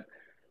talk. But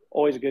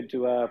always good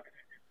to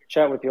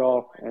chat with you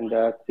all and,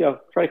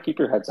 try to keep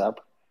your heads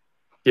up.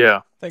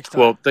 Yeah. Thanks, Ty.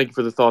 Well, thank you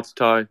for the thoughts,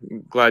 Ty.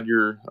 I'm glad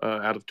you're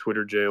out of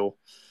Twitter jail.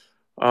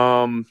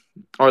 All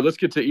right, let's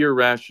get to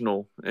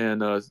Irrational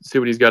and see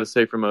what he's got to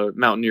say from a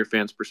Mountaineer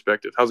fan's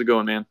perspective. How's it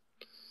going, man?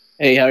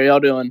 Hey, how are y'all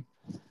doing?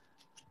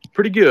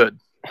 Pretty good.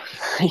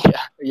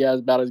 Yeah, it's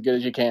about as good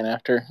as you can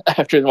after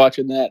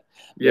watching that.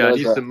 Yeah, I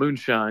need some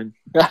moonshine.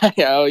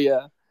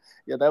 Yeah,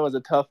 that was a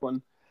tough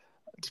one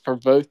for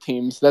both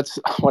teams. That's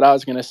what I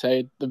was going to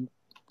say.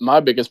 My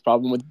biggest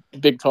problem with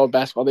Big 12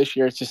 basketball this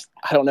year is just,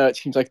 I don't know, it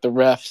seems like the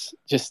refs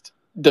just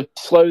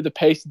slow the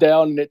pace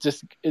down, and it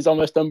just is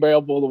almost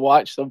unbearable to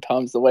watch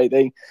sometimes the way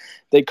they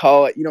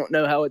call it. You don't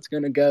know how it's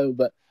going to go,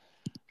 but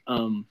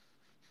I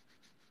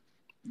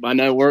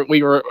know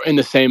we were in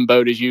the same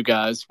boat as you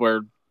guys,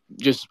 where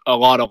just a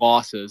lot of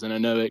losses, and I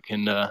know it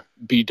can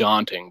be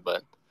daunting,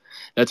 but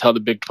that's how the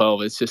Big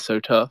 12 is, just so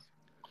tough.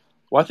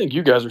 Well, I think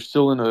you guys are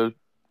still in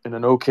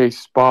an okay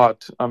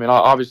spot. I mean,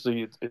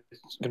 obviously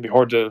it's going to be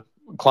hard to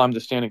climb the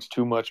standings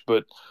too much,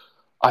 but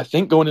I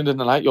think going into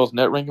the night, y'all's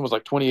net ranking was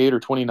like 28 or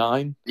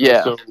 29.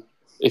 Yeah. So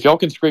if y'all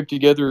can scrape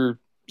together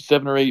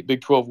 7 or 8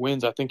 Big 12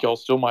 wins, I think y'all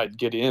still might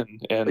get in.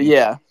 And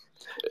yeah,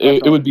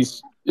 it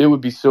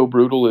would be so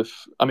brutal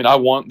if – I mean, I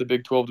want the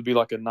Big 12 to be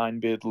like a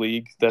 9-bid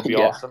league. That'd be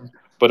awesome.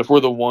 But if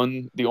we're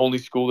the only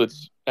school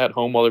that's at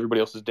home while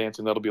everybody else is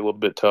dancing, that'll be a little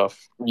bit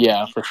tough.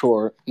 Yeah, for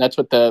sure. And that's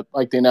what the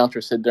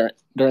announcer said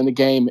during the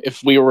game.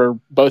 If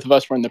both of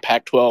us were in the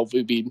Pac-12,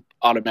 we'd be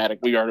automatic.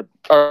 We are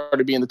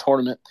to be in the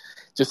tournament.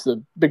 Just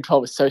the Big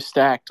 12 is so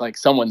stacked. Like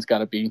someone's got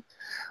to be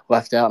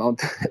left out on.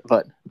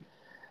 But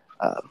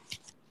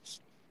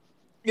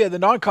yeah, the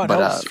non-con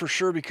helps for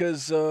sure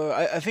because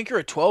I think you're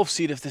a 12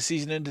 seed if the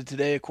season ended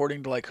today,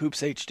 according to like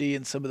Hoops HD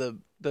and some of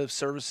the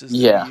services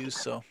that we use.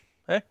 So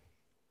hey.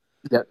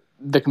 Yeah,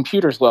 the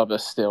computers love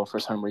us still for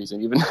some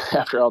reason, even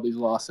after all these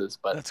losses.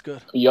 But that's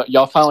good.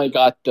 Y'all finally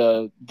got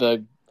the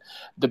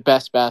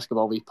best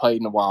basketball we've played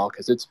in a while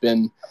because it's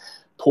been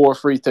poor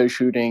free throw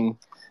shooting.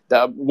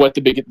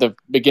 the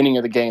beginning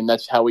of the game,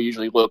 that's how we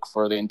usually look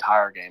for the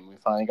entire game. We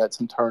finally got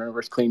some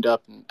turnovers cleaned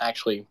up and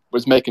actually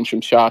was making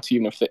some shots,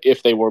 even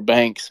if they were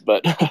banks.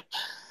 But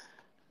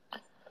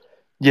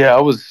yeah,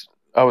 I was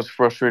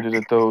frustrated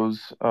at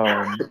those.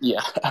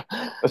 yeah,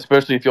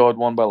 especially if y'all had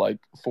won by like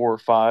 4 or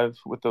 5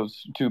 with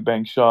those 2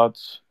 bank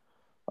shots.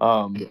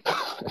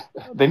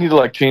 They need to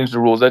like change the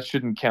rules. That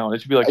shouldn't count.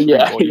 It should be like street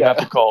ball. You have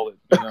to call it.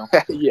 You know?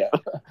 Yeah.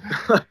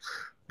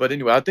 But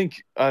anyway, I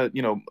think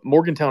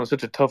Morgantown is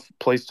such a tough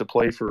place to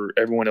play for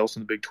everyone else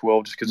in the Big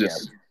 12 just because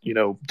it's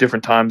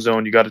different time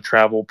zone. You got to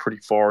travel pretty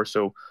far.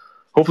 So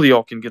hopefully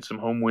y'all can get some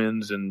home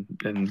wins and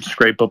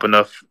scrape up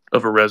enough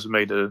of a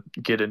resume to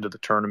get into the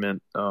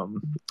tournament.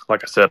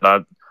 Like I said,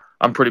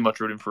 I'm pretty much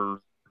rooting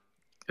for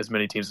as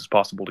many teams as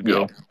possible to go.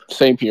 Yeah,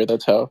 same here.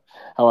 That's how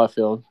I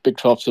feel. Big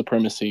 12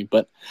 supremacy.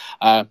 But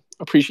I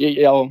appreciate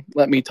y'all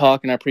letting me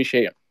talk, and I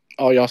appreciate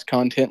all y'all's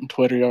content and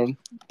Twitter. Y'all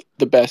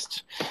the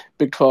best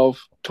Big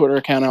 12 Twitter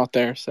account out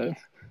there. So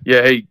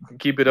yeah, hey,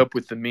 keep it up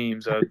with the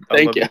memes. I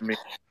Thank love you. the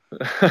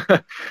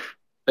memes.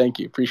 Thank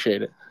you.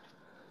 Appreciate it.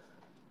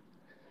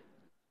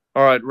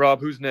 All right, Rob,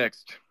 who's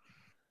next?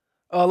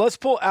 Let's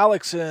pull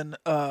Alex in.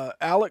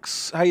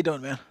 Alex, how you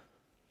doing, man?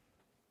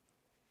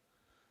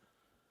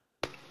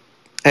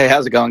 Hey,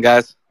 how's it going,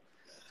 guys?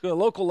 It's a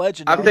local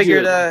legend. I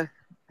figured, I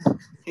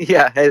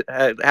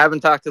haven't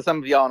talked to some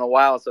of y'all in a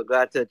while, so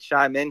glad to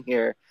chime in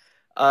here.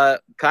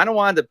 Kind of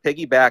wanted to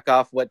piggyback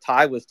off what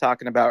Ty was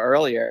talking about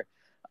earlier.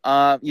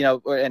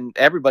 And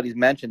everybody's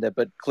mentioned it,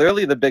 but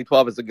clearly the Big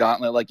 12 is a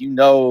gauntlet. Like,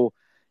 even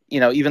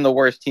the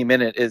worst team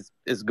in it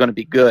is going to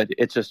be good.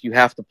 It's just you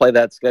have to play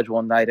that schedule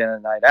night in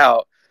and night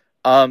out.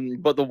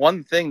 But the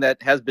one thing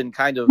that has been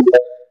kind of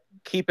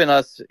keeping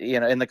us,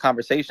 in the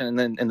conversation and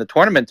then in the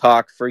tournament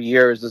talk for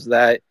years is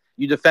that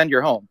you defend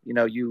your home.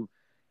 You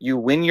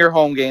win your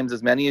home games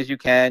as many as you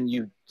can.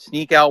 You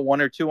sneak out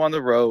 1 or 2 on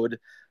the road.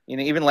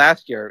 Even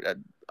last year,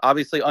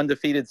 obviously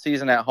undefeated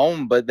season at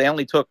home, but they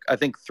only took, I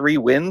think, 3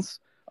 wins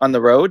on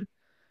the road.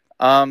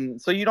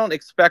 So you don't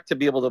expect to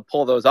be able to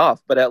pull those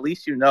off, but at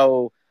least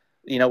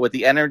with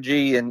the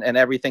energy and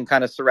everything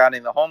kind of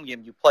surrounding the home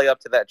game, you play up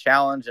to that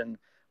challenge. And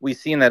we've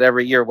seen that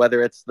every year,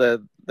 whether it's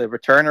the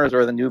returners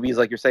or the newbies,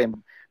 like you're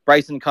saying,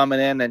 Bryson coming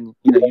in and,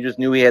 you just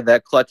knew he had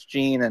that clutch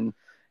gene and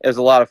it was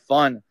a lot of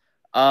fun.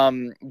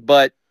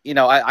 But,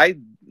 I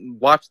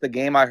watched the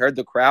game. I heard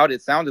the crowd.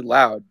 It sounded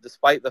loud,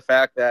 despite the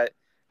fact that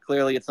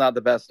clearly it's not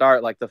the best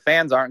start. Like the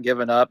fans aren't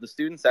giving up. The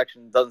student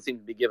section doesn't seem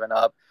to be giving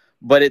up,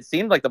 but it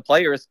seemed like the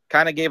players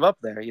kind of gave up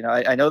there.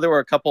 I know there were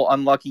a couple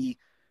unlucky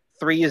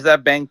threes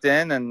that banked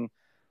in and,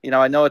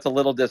 I know it's a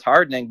little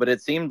disheartening, but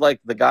it seemed like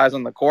the guys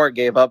on the court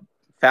gave up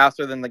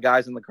faster than the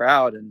guys in the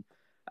crowd. And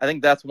I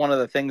think that's one of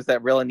the things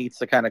that really needs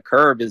to kind of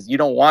curb is you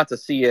don't want to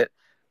see it,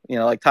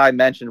 like Ty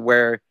mentioned,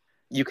 where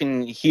you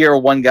can hear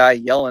one guy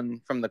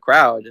yelling from the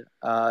crowd.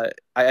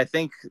 I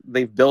think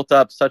they've built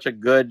up such a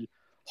good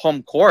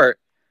home court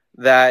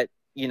that,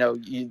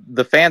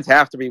 the fans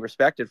have to be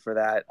respected for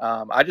that.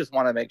 I just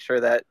want to make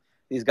sure that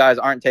these guys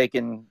aren't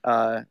taking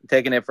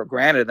it for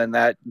granted and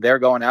that they're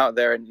going out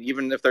there and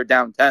even if they're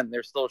down 10,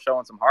 they're still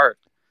showing some heart.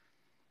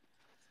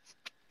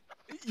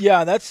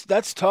 Yeah,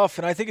 that's tough,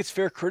 and I think it's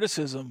fair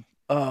criticism.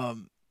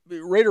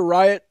 Raider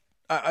Riot,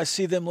 I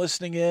see them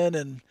listening in,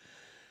 and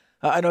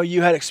I know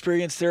you had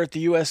experience there at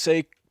the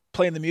USA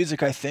playing the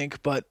music, I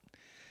think, but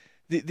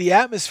the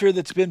atmosphere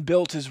that's been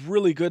built is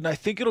really good, and I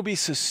think it'll be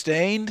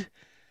sustained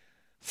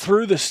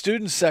through the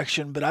student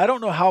section, but I don't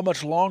know how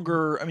much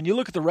longer. I mean, you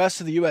look at the rest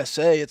of the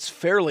USA, it's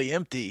fairly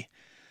empty,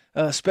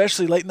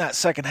 especially late in that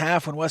second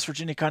half when West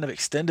Virginia kind of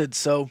extended.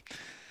 So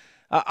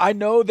I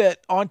know that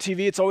on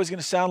TV it's always going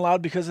to sound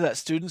loud because of that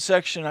student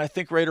section. I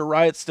think Raider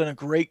Riot's done a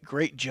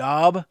great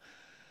job.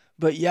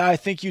 But yeah, I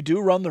think you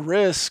do run the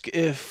risk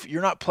if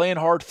you're not playing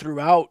hard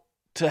throughout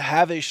to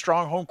have a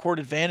strong home court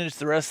advantage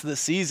the rest of the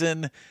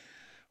season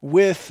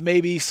with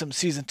maybe some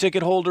season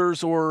ticket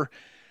holders or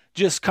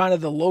just kind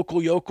of the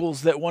local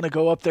yokels that want to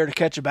go up there to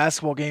catch a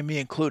basketball game, me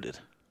included.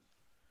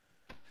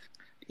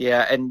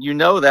 Yeah, and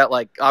that,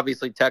 like,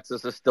 obviously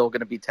Texas is still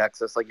going to be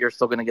Texas. Like, you're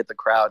still going to get the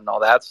crowd and all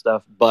that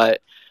stuff.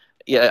 But,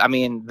 yeah, I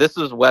mean, this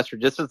is West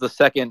Virginia. This is the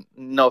second,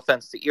 no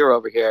offense to Ear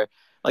over here.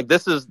 Like,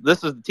 this is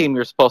the team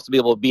you're supposed to be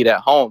able to beat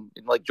at home.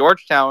 Like,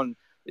 Georgetown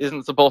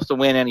isn't supposed to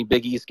win any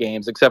Big East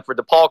games, except for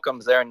DePaul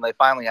comes there and they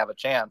finally have a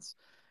chance.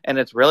 And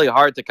it's really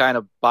hard to kind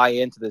of buy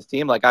into this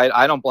team. Like,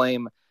 I don't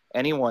blame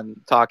anyone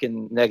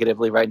talking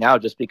negatively right now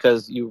just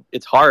because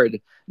it's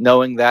hard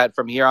knowing that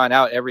from here on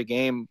out, every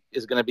game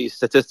is going to be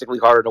statistically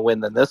harder to win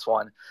than this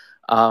one.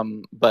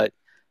 But,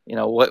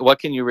 what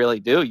can you really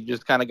do? You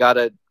just kind of got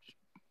to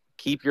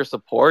keep your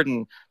support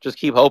and just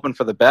keep hoping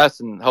for the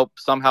best and hope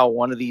somehow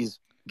one of these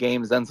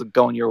games ends up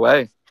going your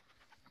way.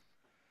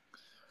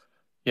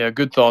 Yeah,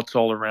 good thoughts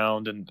all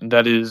around. And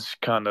that is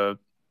kind of,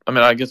 I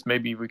mean, I guess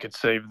maybe we could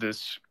save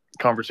this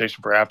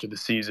conversation for after the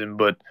season,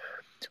 but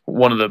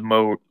one of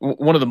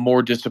the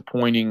more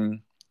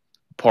disappointing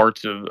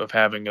parts of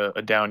having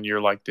a down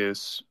year like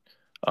this.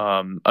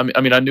 I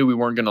mean, I knew we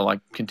weren't going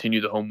to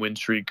continue the home win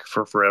streak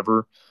for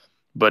forever,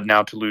 but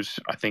now to lose,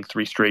 I think,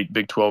 3 straight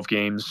Big 12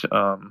 games,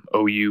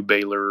 OU,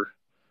 Baylor,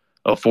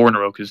 4 in a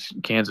row because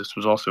Kansas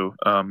was also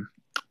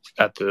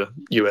at the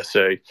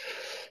USA.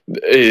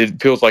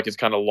 It feels like it's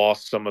kind of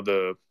lost some of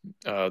the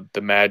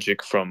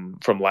magic from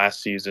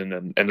last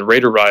season, and the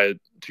Raider Riot,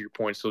 to your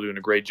point, still doing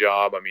a great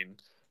job. I mean,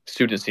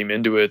 students seem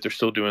into it. They're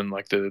still doing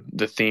like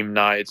the theme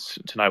nights.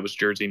 Tonight was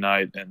Jersey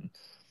night, and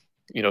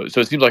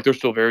so it seems like they're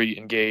still very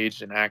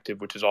engaged and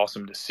active, which is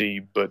awesome to see.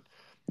 But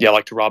yeah,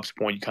 like to Rob's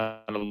point, you kind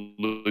of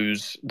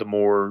lose the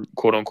more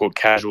quote unquote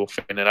casual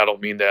fan, and I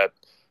don't mean that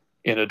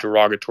in a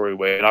derogatory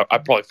way. And I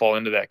probably fall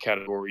into that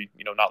category.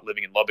 Not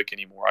living in Lubbock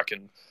anymore.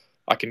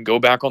 I can go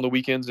back on the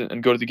weekends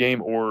and go to the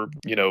game, or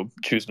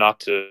choose not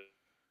to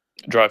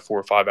drive 4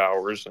 or 5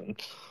 hours. And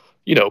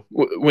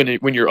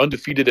when you're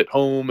undefeated at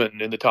home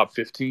and in the top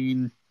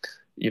 15,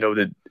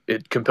 that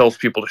it compels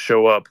people to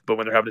show up. But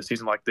when they're having a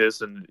season like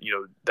this, and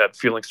that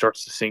feeling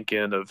starts to sink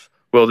in of,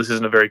 well, this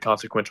isn't a very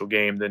consequential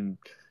game, then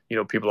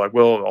people are like,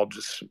 well, I'll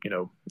just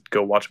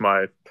go watch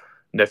my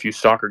nephew's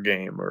soccer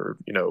game, or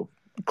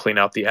clean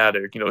out the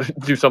attic,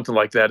 do something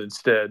like that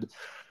instead.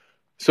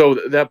 So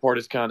that part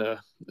is kind of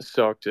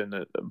sucked,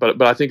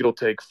 but I think it'll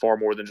take far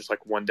more than just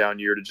like one down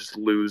year to just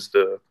lose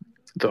the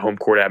home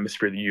court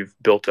atmosphere that you've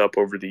built up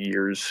over the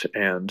years.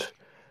 And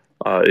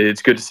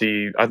it's good to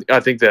see. I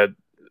think that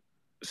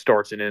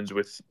starts and ends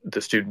with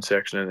the student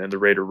section and the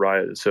Raider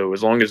Riot. So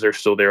as long as they're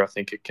still there, I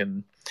think it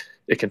can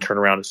turn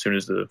around as soon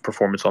as the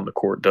performance on the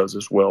court does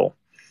as well.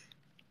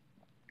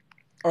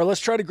 All right, let's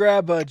try to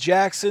grab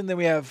Jackson. Then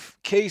we have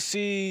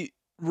Casey,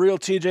 Real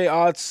TJ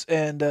Otts,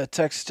 and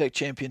Texas Tech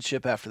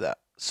Championship after that.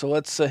 So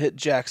let's hit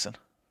Jackson.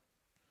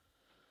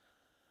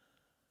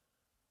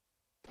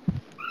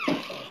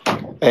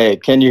 Hey,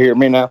 can you hear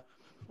me now?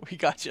 We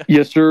got you.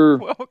 Yes, sir.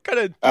 Well, what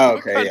kind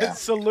of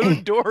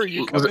saloon door are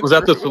you coming Was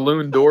that the through?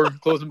 saloon door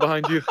closing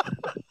behind you?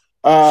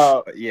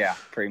 Yeah,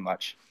 pretty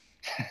much.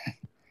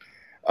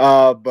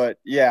 But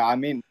yeah, I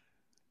mean,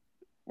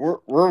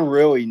 we're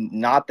really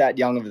not that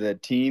young of the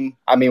team.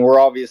 I mean, we're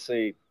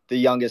obviously the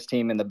youngest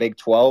team in the Big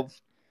 12.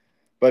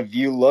 But if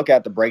you look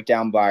at the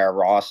breakdown by our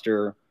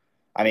roster,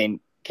 I mean,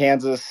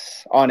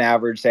 Kansas, on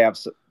average, they have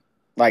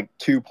like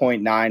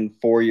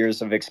 2.94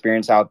 years of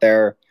experience out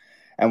there,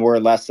 and we're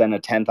less than a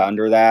tenth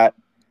under that.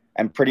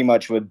 And pretty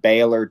much with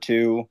Baylor,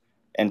 too,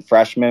 in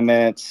freshman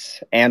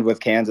minutes, and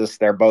with Kansas,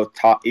 they're both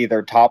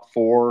either top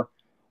 4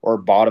 or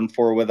bottom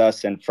 4 with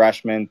us in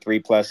freshmen,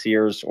 3+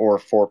 years or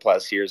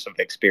 4+ years of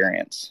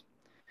experience.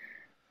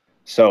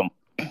 So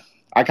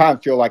I kind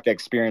of feel like the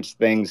experience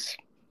things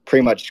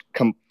pretty much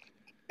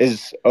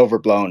is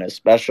overblown,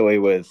 especially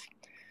with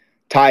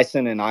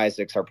Tyson and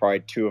Isaacs are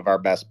probably 2 of our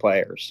best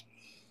players.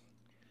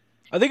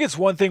 I think it's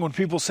one thing when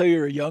people say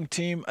you're a young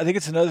team. I think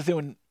it's another thing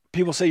when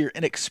people say you're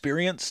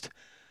inexperienced.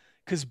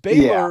 Because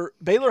Baylor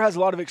has a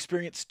lot of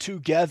experience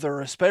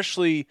together,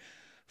 especially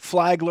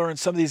Flagler and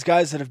some of these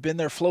guys that have been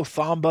there. Flo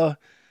Thamba.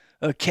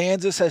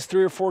 Kansas has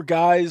 3 or 4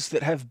 guys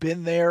that have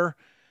been there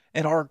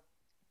and are,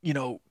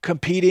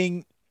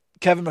 competing.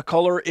 Kevin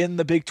McCullough in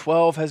the Big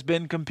 12 has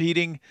been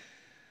competing.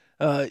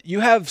 You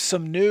have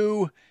some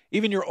new,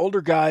 even your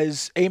older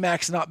guys.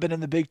 Amac's not been in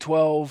the Big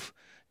 12.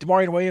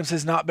 DeMarion Williams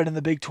has not been in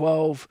the Big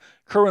 12.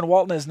 Kerwin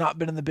Walton has not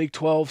been in the Big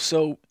 12.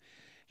 So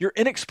you're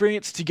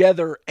inexperienced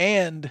together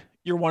and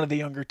you're one of the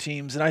younger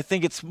teams. And I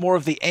think it's more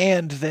of the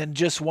and than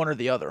just one or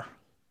the other.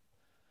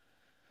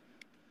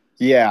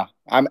 Yeah,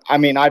 I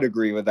mean, I'd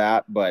agree with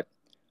that. But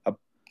a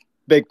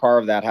big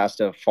part of that has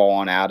to fall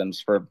on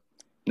Adams for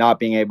not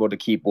being able to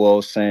keep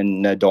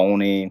Wilson,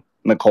 Nadolny,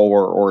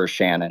 McCullough, or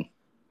Shannon.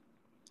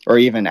 Or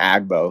even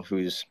Agbo,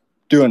 who's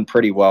doing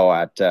pretty well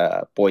at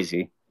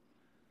Boise.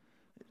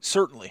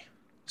 Certainly.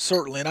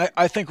 And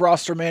I think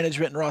roster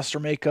management and roster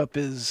makeup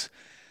is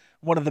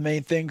one of the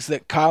main things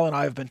that Kyle and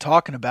I have been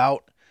talking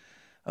about.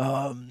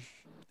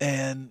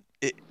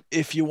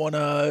 If you want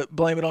to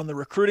blame it on the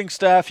recruiting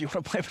staff, you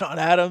want to blame it on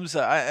Adams.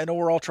 I know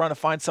we're all trying to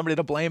find somebody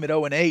to blame at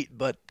 0-8,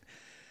 but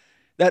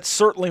that's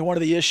certainly one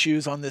of the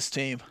issues on this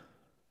team.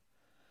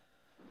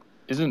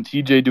 Isn't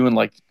TJ doing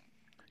like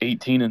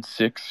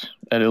 18-6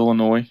 at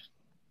Illinois?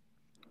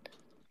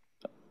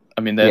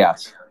 I mean, that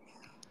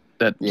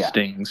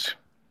stings.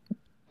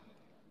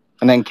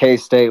 And then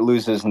K-State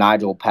loses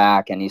Nigel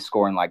Pack, and he's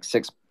scoring like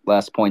 6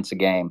 less points a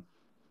game.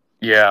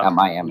 Yeah, at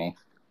Miami.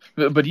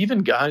 But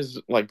even guys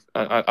like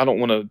I don't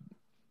want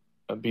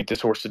to beat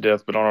this horse to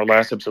death, but on our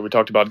last episode we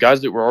talked about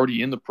guys that were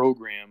already in the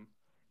program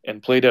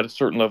and played at a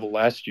certain level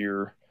last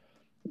year.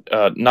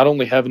 Not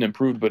only haven't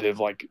improved, but have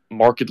like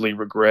markedly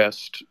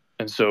regressed.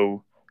 And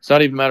so it's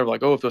not even a matter of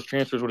like, oh, if those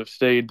transfers would have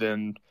stayed,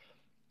 then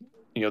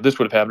this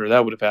would have happened or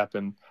that would have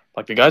happened.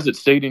 Like the guys that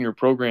stayed in your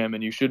program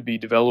and you should be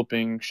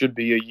developing, should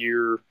be a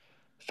year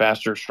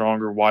faster,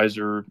 stronger,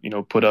 wiser,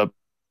 put up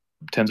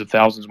tens of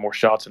thousands more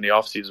shots in the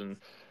offseason,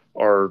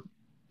 are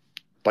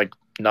like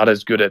not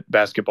as good at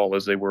basketball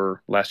as they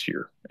were last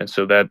year. And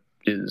so that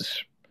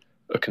is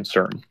a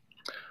concern.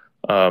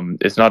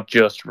 It's not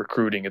just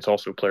recruiting, it's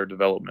also player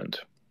development.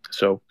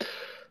 So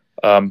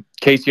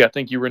Casey, I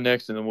think you were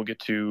next, and then we'll get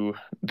to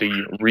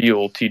the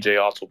real TJ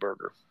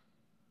Otzelberger.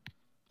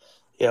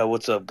 Yeah,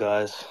 what's up,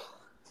 guys?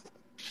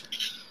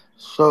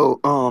 So,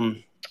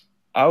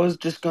 I was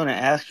just gonna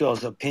ask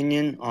y'all's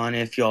opinion on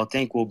if y'all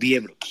think we'll be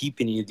able to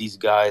keep any of these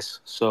guys.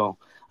 So,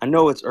 I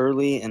know it's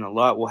early and a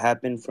lot will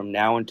happen from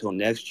now until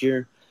next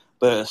year,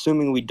 but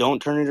assuming we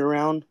don't turn it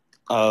around,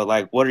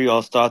 what are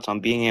y'all's thoughts on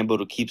being able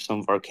to keep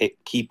some of our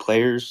key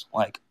players?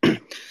 Like,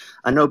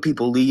 I know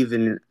people leave,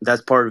 and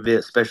that's part of it,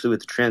 especially with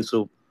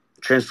the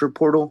transfer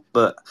portal.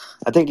 But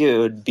I think it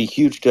would be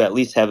huge to at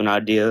least have an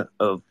idea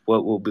of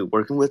what we'll be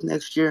working with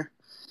next year.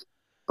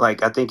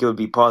 Like, I think it would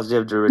be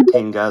positive to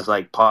retain guys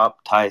like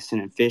Pop, Tyson,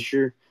 and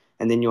Fisher,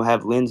 and then you'll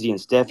have Lindsey and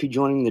Steffi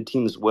joining the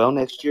team as well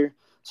next year.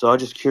 So I'm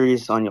just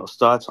curious on your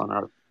thoughts on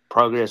our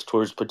progress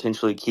towards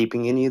potentially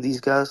keeping any of these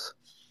guys.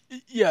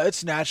 Yeah,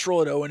 it's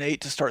natural at 0-8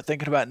 to start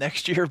thinking about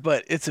next year,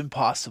 but it's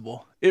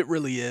impossible. It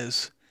really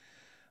is.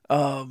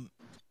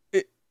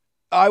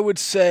 I would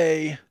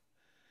say,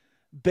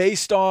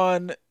 based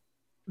on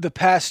the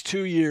past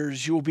 2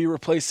 years, you will be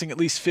replacing at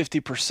least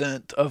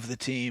 50% of the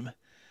team.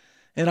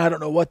 And I don't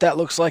know what that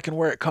looks like and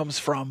where it comes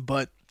from,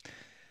 but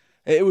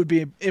it would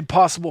be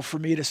impossible for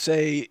me to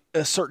say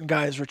a certain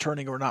guy is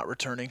returning or not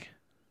returning.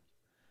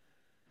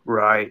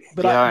 Right.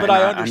 But yeah,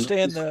 I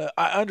understand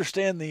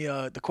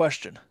the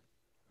question.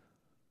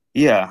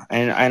 Yeah,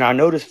 and I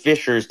noticed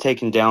Fisher is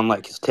taking down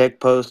like his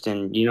tech post,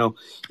 and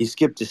he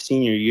skipped his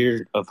senior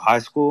year of high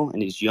school,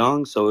 and he's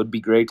young, so it'd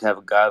be great to have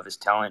a guy of his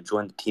talent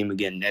join the team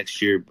again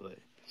next year. But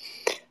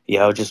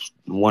yeah, I was just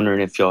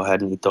wondering if y'all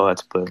had any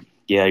thoughts. But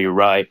yeah, you're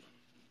right.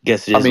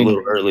 Guess it is a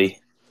little early.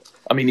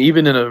 I mean,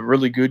 even in a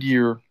really good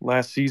year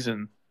last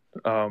season,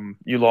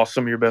 you lost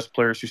some of your best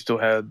players who still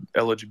had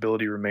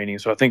eligibility remaining.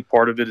 So I think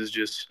part of it is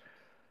just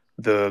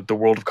the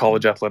world of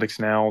college athletics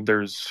now.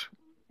 There's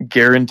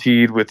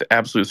guaranteed with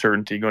absolute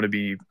certainty going to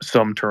be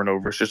some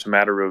turnover. It's just a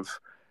matter of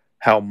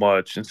how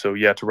much. And so,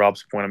 yeah, to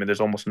Rob's point, I mean,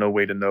 there's almost no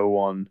way to know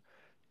on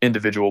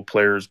individual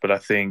players. But I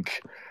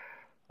think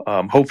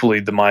hopefully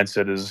the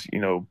mindset is,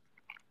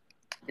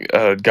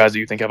 guys that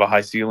you think have a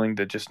high ceiling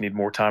that just need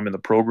more time in the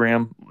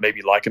program,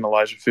 maybe like an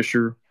Elijah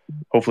Fisher.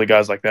 Hopefully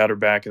guys like that are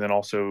back, and then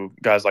also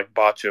guys like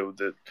Bacho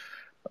that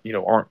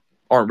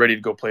aren't ready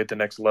to go play at the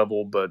next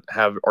level, but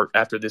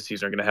after this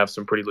season are going to have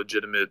some pretty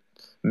legitimate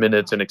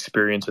minutes and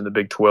experience in the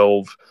Big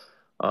 12.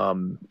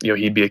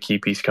 He'd be a key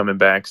piece coming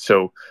back.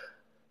 So,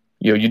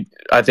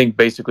 I think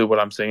basically what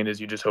I'm saying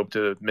is you just hope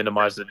to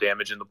minimize the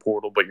damage in the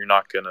portal, but you're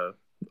not going to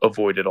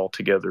avoid it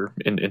altogether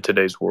in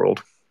today's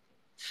world.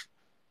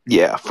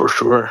 Yeah, for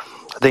sure.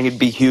 I think it'd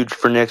be huge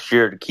for next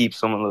year to keep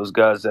some of those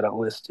guys that I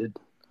listed.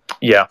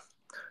 Yeah.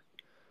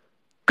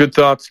 Good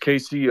thoughts,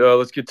 Casey.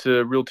 Let's get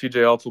to real TJ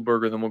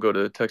Altelberger, then we'll go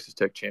to Texas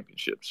Tech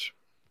Championships.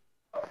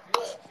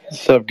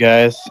 What's up,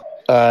 guys?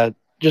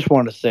 Just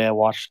wanted to say I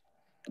watched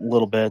a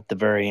little bit at the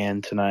very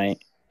end tonight.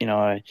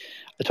 I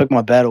took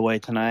my bet away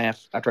tonight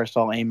after I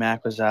saw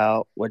AMAC was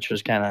out, which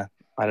was kind of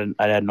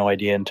I had no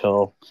idea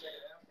until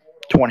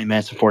 20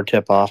 minutes before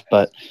tip-off.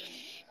 But,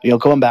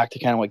 going back to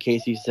kind of what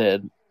Casey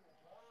said,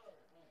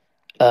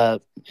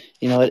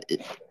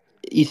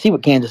 you see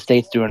what Kansas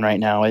State's doing right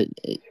now.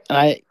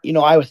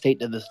 Iowa State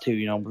did this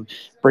too.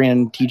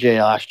 Bringing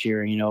TJ last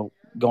year.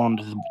 Going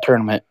to the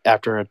tournament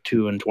after a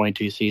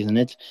 2-22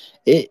 season.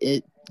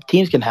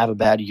 Teams can have a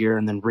bad year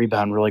and then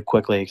rebound really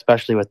quickly,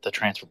 especially with the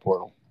transfer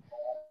portal.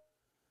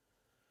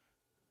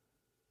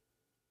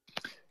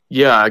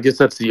 Yeah, I guess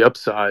that's the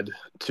upside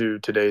to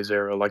today's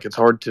era. Like, it's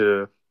hard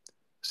to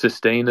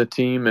sustain a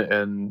team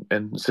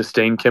and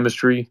sustain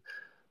chemistry,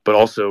 but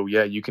also,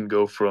 yeah, you can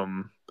go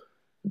from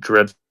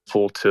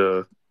dreadful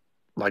to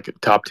like a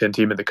top 10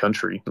 team in the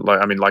country.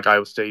 Like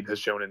Iowa State has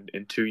shown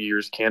in 2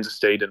 years, Kansas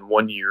State in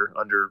 1 year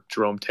under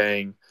Jerome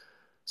Tang.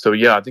 So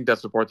yeah, I think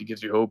that's the part that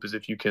gives you hope is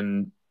if you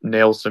can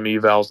nail some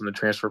evals in the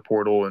transfer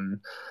portal and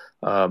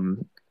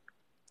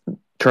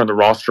turn the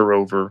roster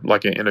over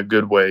like in a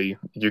good way,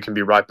 you can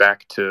be right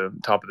back to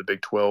top of the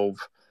Big 12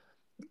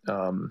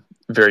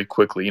 very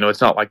quickly.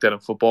 It's not like that in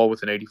football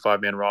with an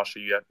 85-man roster.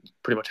 You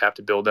pretty much have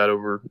to build that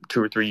over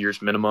 2 or 3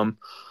 years minimum,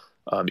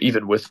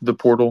 even with the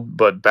portal.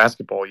 But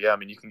basketball, yeah,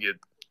 you can get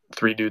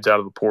 3 dudes out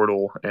of the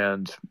portal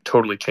and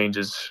totally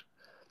changes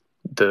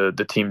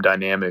the team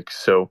dynamic.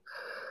 So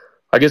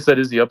I guess that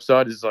is the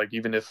upside is like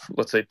even if,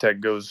 let's say, Tech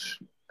goes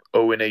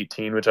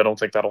 0-18, which I don't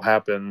think that'll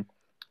happen,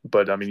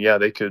 but yeah,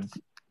 they could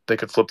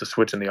flip the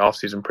switch in the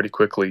offseason pretty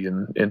quickly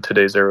in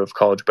today's era of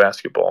college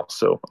basketball.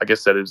 So I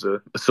guess that is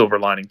a silver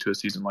lining to a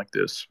season like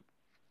this.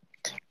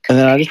 And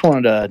then I just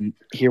wanted to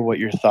hear what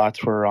your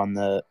thoughts were on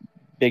the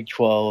Big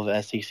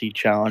 12 SEC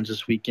Challenge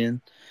this weekend.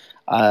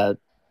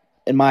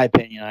 In my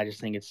opinion, I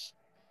think it's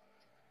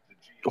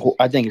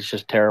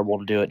just terrible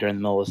to do it during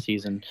the middle of the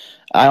season.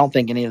 I don't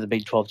think any of the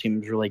Big 12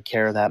 teams really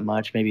care that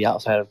much, maybe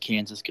outside of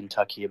Kansas,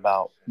 Kentucky,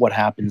 about what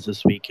happens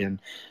this weekend.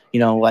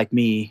 Like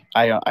me,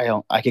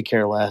 I could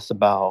care less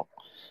about,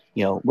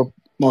 we're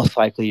most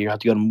likely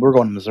we're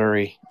going to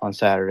Missouri on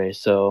Saturday.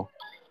 So,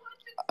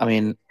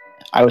 I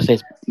would say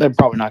they're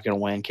probably not going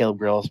to win. Caleb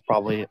Grills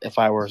probably, if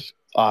I were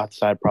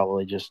odds, I'd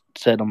probably just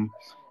sit them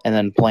and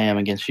then play them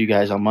against you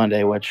guys on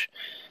Monday, which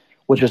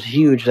which was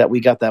huge that we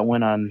got that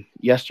win on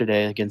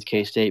yesterday against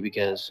K-State,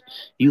 because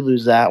you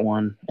lose that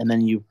one, and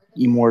then you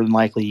more than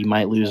likely you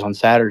might lose on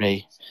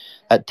Saturday.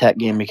 That Tech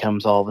game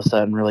becomes all of a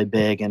sudden really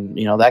big, and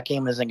that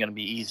game isn't going to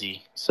be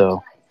easy.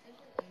 So,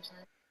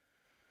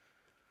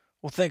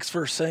 well, thanks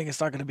for saying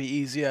it's not going to be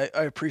easy. I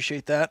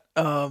appreciate that.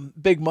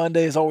 Big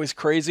Monday is always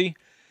crazy.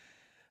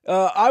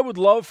 I would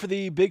love for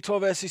the Big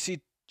 12 SEC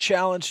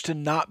Challenge to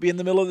not be in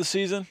the middle of the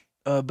season,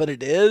 but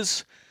it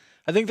is.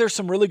 I think there's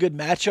some really good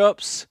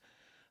matchups,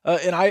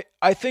 and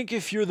I think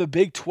if you're the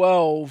Big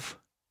 12,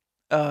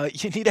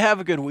 you need to have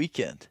a good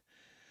weekend,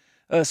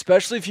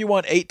 especially if you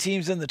want 8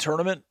 teams in the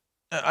tournament.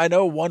 I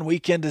know one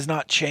weekend does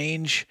not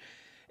change,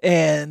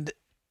 and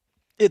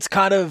it's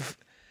kind of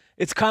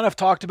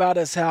talked about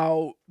as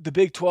how the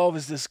Big 12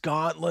 is this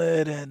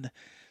gauntlet and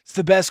it's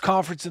the best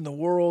conference in the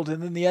world.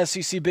 And then the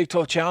SEC Big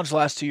 12 Challenge the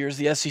last 2 years,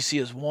 the SEC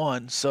has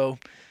won. So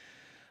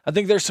I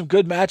think there's some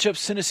good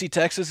matchups. Tennessee,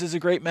 Texas is a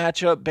great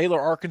matchup. Baylor,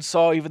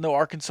 Arkansas, even though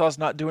Arkansas is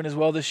not doing as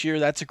well this year,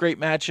 that's a great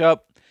matchup.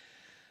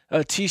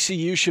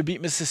 TCU should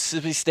beat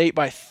Mississippi State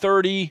by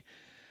 30.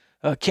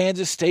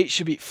 Kansas State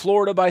should beat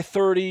Florida by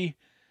 30.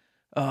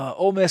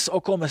 Ole Miss,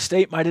 Oklahoma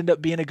State might end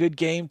up being a good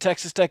game.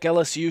 Texas Tech,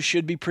 LSU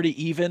should be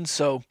pretty even.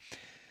 So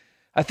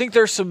I think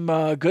there's some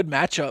good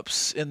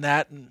matchups in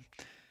that, and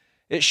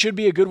it should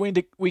be a good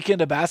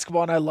weekend of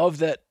basketball. And I love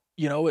that,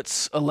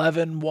 it's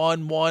 11,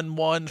 1, 1,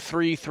 1,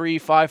 3, 3,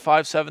 5,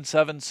 5, 7,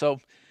 7. So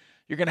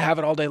you're going to have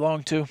it all day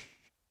long too.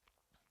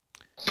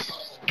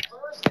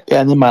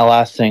 Yeah, and then my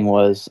last thing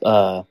was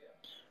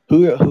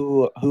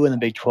who in the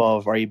Big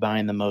 12 are you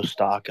buying the most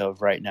stock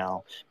of right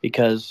now?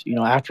 Because,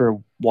 after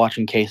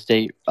watching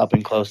K-State up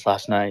and close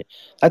last night,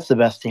 that's the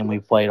best team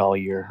we've played all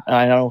year. And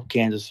I know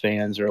Kansas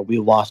fans, we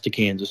lost to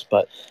Kansas,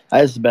 but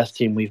that is the best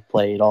team we've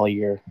played all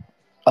year,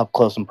 up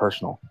close and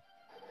personal.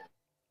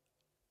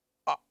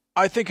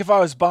 I think if I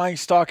was buying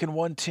stock in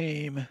one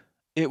team,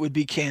 it would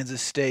be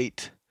Kansas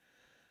State.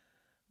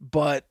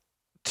 But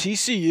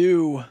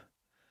TCU,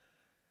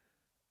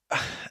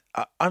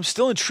 I'm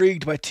still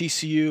intrigued by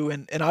TCU,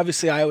 and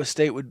obviously Iowa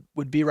State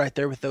would be right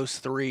there with those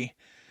three.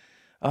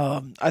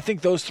 I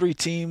think those 3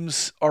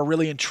 teams are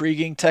really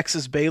intriguing.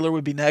 Texas, Baylor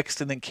would be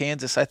next, and then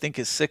Kansas, I think,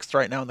 is 6th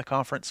right now in the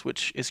conference,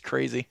 which is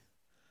crazy.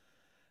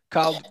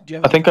 Kyle, do you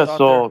have? I think I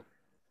saw. There?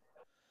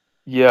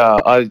 Yeah,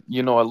 I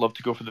love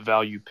to go for the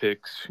value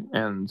picks,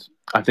 and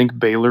I think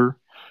Baylor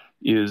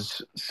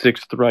is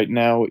 6th right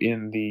now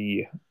in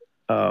the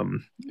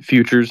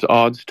futures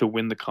odds to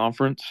win the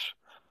conference.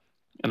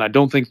 And I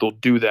don't think they'll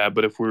do that,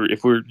 but if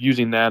we're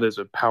using that as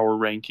a power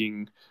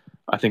ranking,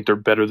 I think they're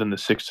better than the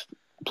 6th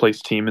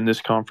place team in this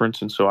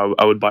conference, and so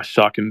I would buy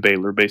stock in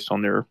Baylor based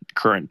on their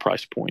current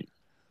price point.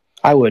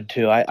 I would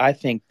too. I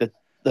think that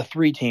the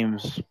 3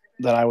 teams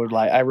that I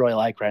really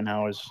like right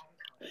now is,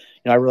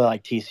 I really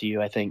like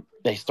TCU. I think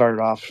they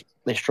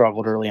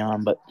struggled early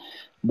on, but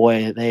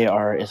boy, they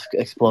are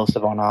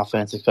explosive on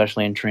offense,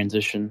 especially in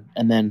transition.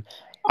 And then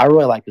I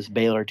really like this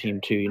Baylor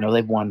team too.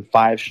 They've won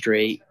 5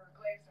 straight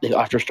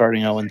after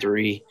starting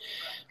 0-3,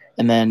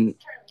 and then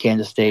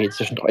Kansas State.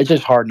 It's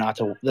just hard not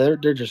to. They're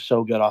just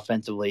so good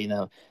offensively.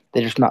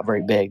 They're just not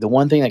very big. The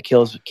one thing that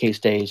kills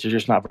K-State is they're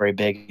just not very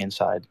big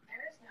inside.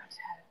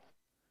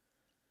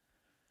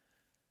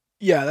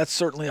 Yeah, that's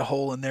certainly a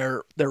hole in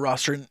their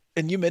roster.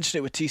 And you mentioned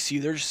it with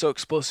TCU. They're just so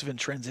explosive in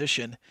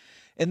transition,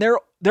 and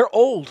they're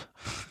old.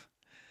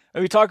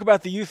 And we talk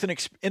about the youth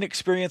and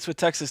inexperience with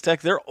Texas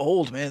Tech. They're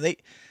old, man.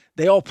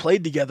 They all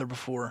played together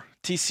before.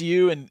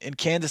 TCU and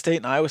Kansas State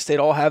and Iowa State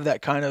all have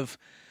that kind of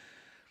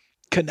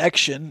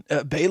connection.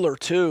 Baylor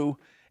too,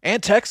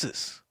 and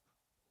Texas,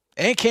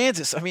 and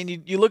Kansas. I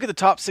mean, you look at the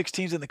top 6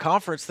 teams in the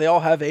conference; they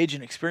all have age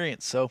and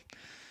experience. So,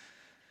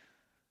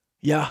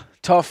 yeah,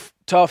 tough.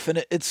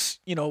 And it's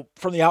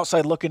from the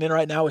outside looking in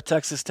right now with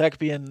Texas Tech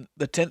being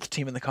the 10th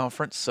team in the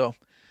conference. So,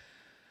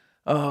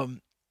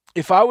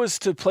 if I was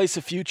to place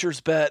a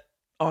futures bet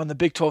on the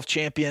Big 12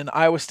 champion,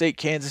 Iowa State,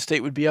 Kansas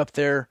State would be up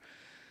there.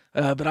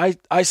 But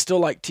I still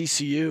like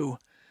TCU.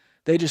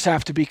 They just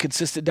have to be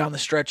consistent down the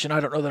stretch, and I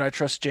don't know that I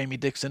trust Jamie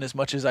Dixon as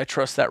much as I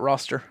trust that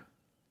roster.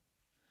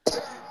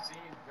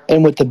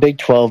 And with the Big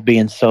 12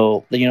 being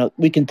so,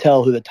 we can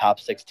tell who the top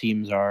 6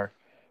 teams are,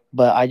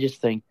 but I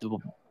just think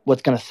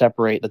what's going to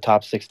separate the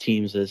top 6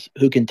 teams is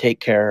who can take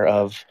care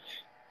of,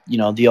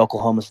 the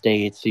Oklahoma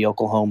States, the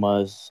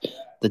Oklahomas,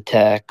 the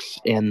Techs,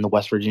 and the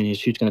West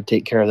Virginias. Who's going to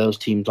take care of those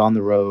teams on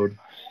the road,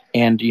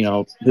 and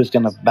who's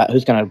going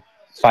to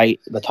fight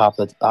the top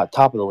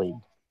of the league.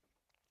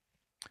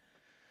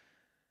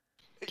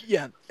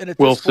 Yeah, and at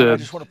Well this point, I said.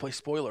 just want to play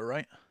spoiler,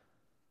 right?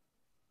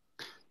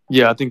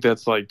 Yeah, I think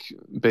that's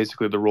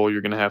basically the role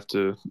you're going to have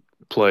to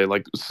play.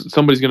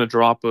 Somebody's going to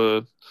drop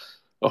a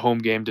home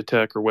game to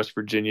Tech or West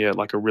Virginia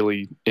at a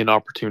really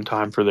inopportune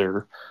time for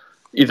their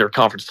either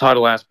conference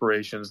title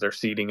aspirations, their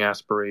seeding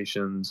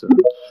aspirations.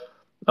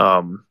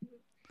 And,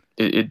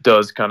 it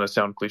does kind of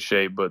sound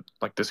cliche, but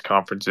this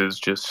conference is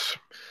just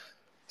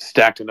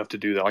stacked enough to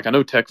do that. I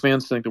know Tech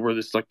fans think that we're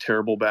this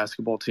terrible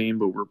basketball team,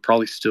 but we're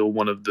probably still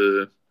one of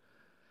the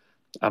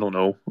I don't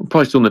know,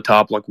 probably still in the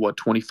top,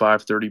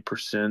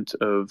 25-30%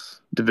 of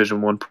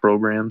Division I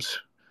programs.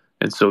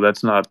 And so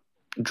that's not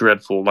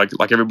dreadful.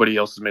 Like everybody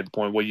else has made the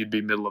point, well, you'd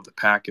be middle of the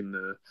pack in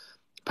the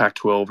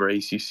Pac-12 or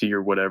ACC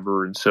or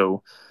whatever. And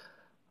so,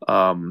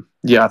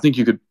 I think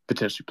you could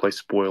potentially play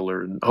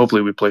spoiler, and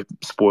hopefully we play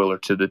spoiler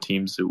to the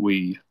teams that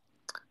we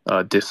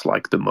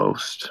dislike the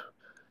most,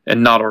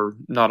 and not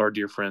our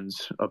dear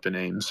friends up in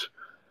Ames.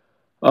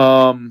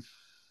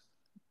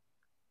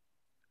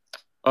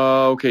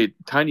 Okay,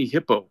 Tiny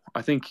Hippo.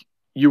 I think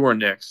you are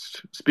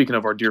next. Speaking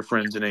of our dear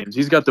friends in Ames,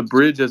 he's got the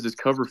bridge as his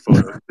cover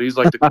photo. He's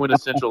like the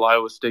quintessential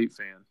Iowa State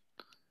fan.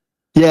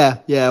 Yeah.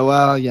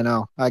 Well,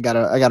 I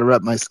gotta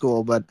rep my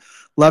school, but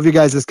love you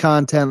guys'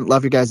 content.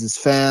 Love you guys'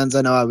 fans.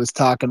 I know I was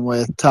talking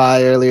with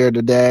Ty earlier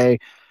today,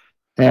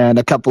 and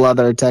a couple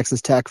other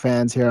Texas Tech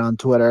fans here on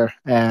Twitter,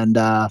 and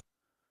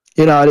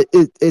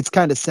it's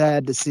kind of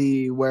sad to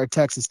see where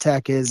Texas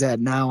Tech is at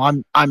now.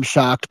 I'm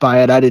shocked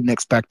by it. I didn't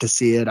expect to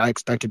see it. I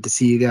expected to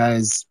see you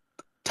guys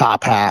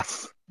top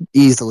half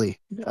easily.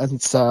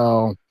 And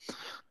so,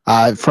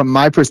 from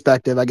my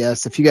perspective, I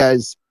guess if you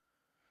guys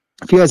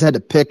had to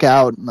pick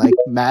out like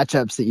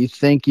matchups that you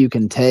think you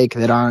can take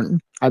that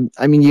aren't,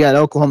 I mean, you got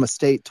Oklahoma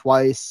State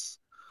twice.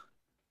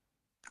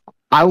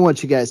 I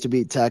want you guys to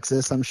beat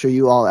Texas. I'm sure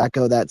you all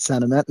echo that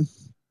sentiment.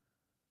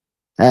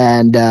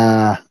 And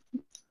I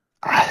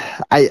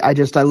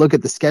look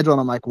at the schedule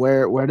and I'm like,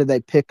 where do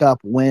they pick up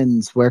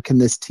wins? Where can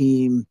this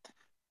team,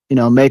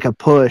 make a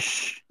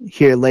push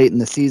here late in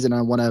the season?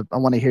 I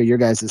want to hear your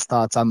guys'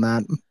 thoughts on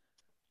that.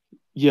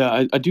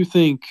 Yeah, I do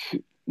think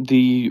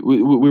we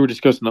were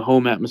discussing the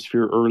home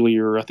atmosphere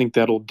earlier. I think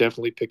that'll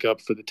definitely pick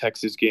up for the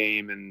Texas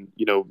game. And,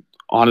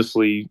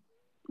 honestly,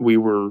 we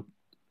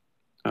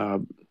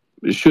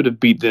should have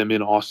beat them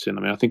in Austin.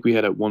 I mean, I think we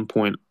had at one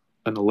point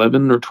an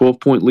 11 or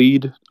 12-point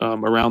lead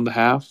around the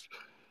half,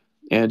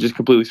 and just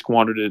completely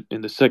squandered it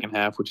in the second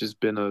half, which has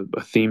been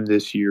a theme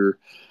this year.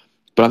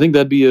 But I think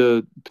that'd be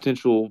a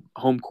potential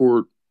home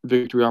court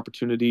victory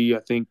opportunity. I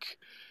think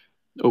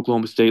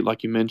Oklahoma State,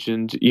 like you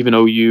mentioned, even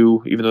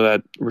OU, even though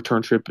that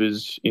return trip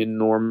is in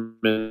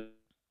Norman,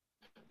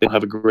 they'll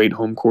have a great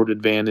home court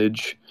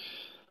advantage.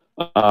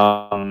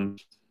 I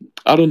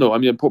don't know. I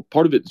mean,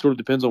 part of it sort of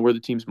depends on where the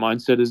team's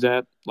mindset is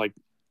at. Like,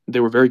 they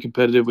were very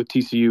competitive with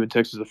TCU and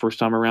Texas the first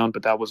time around,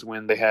 but that was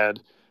when they had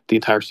the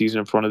entire season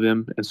in front of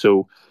them. And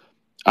so,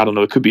 I don't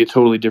know. It could be a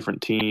totally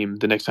different team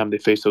the next time they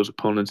face those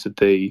opponents that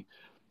they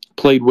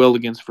played well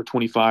against for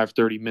 25,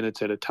 30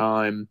 minutes at a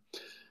time.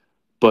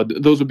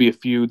 But those would be a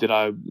few that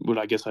I would,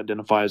 I guess,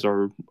 identify as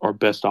our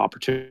best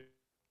opportunities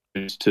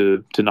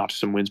to notch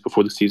some wins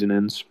before the season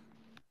ends.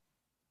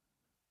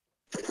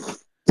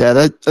 Yeah,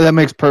 that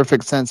makes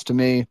perfect sense to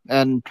me.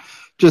 And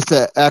just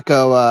to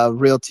echo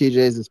Real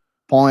TJ's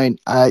point,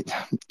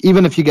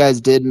 even if you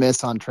guys did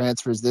miss on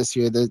transfers this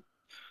year, the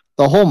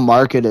whole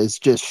market has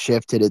just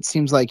shifted. It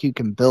seems like you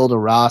can build a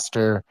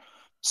roster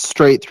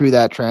straight through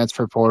that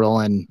transfer portal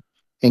and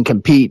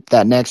compete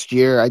that next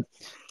year.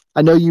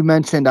 I know you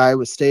mentioned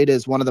Iowa State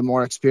is one of the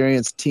more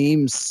experienced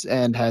teams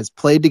and has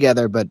played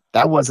together, but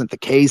that wasn't the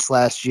case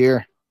last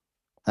year.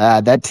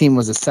 That team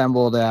was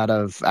assembled out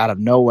of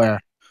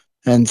nowhere.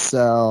 And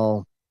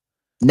so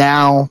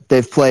now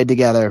they've played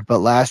together, but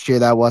last year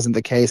that wasn't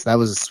the case. That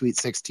was a Sweet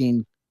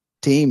 16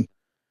 team.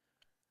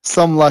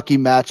 Some lucky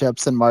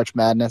matchups in March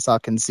Madness, I'll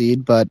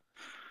concede,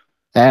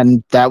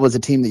 and that was a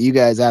team that you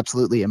guys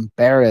absolutely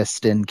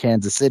embarrassed in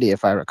Kansas City,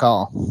 if I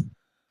recall.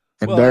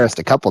 Embarrassed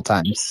a couple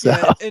times. So.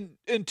 Yeah,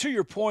 and to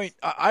your point,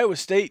 Iowa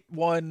State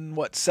won,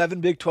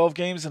 7 Big 12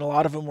 games, and a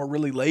lot of them were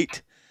really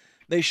late.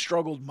 They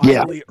struggled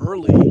mightily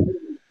early.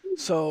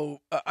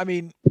 So, I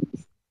mean,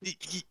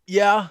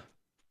 yeah,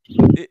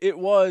 it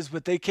was,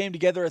 but they came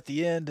together at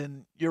the end,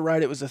 and you're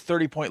right, it was a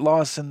 30-point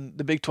loss in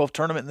the Big 12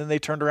 tournament, and then they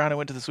turned around and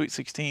went to the Sweet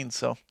 16.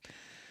 So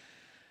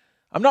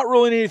I'm not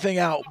ruling anything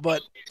out,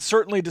 but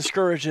certainly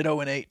discouraged at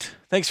 0-8.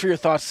 Thanks for your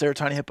thoughts there,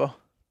 Tiny Hippo.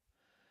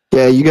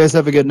 Yeah, you guys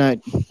have a good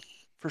night.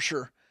 For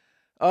sure.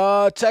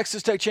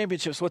 Texas Tech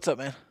Championships, what's up,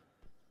 man?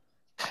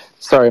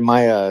 Sorry,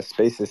 my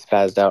spaces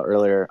spazzed out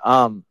earlier.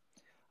 I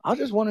was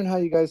just wondering how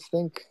you guys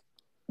think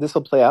this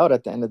will play out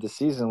at the end of the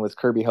season with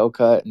Kirby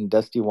Hocutt and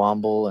Dusty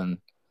Womble, and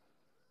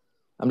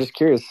I'm just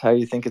curious how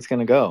you think it's going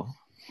to go.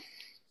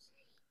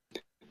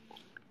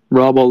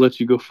 Rob, I'll let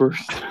you go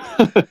first.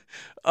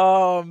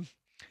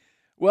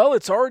 Well,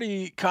 it's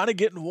already kind of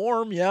getting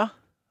warm, yeah,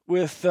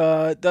 with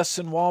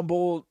Dustin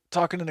Womble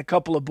talking in a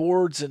couple of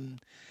boards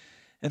and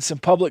some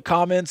public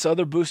comments.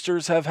 Other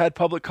boosters have had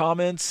public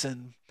comments.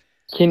 And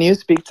can you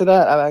speak to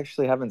that? I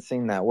actually haven't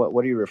seen that.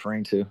 What are you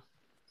referring to?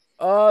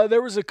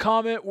 There was a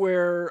comment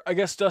where I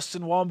guess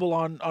Dustin Womble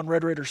on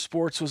Red Raider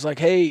Sports was like,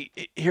 "Hey,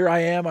 here I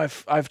am.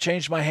 I've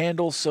changed my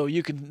handle so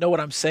you can know what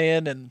I'm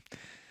saying." And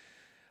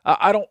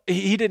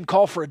he didn't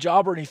call for a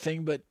job or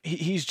anything, but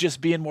he's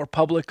just being more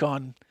public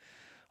on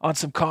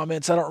some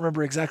comments. I don't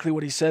remember exactly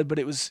what he said, but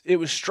it was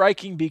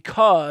striking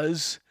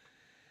because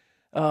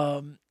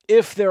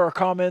if there are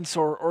comments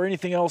or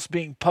anything else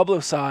being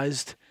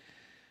publicized,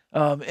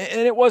 and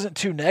it wasn't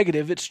too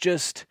negative, it's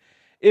just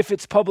if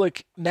it's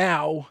public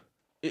now,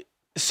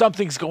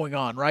 something's going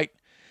on, right?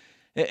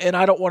 And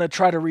I don't want to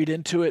try to read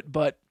into it,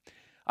 but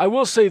I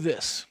will say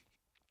this.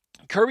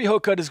 Kirby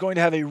Hocutt is going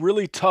to have a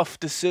really tough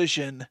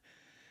decision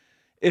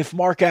if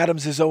Mark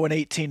Adams is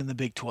 0-18 in the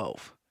Big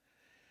 12.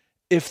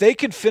 If they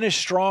can finish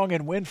strong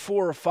and win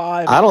 4 or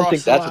 5, I don't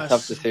think that's a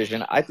tough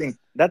decision. I think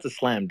that's a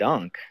slam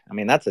dunk. I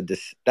mean, that's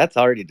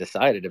already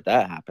decided if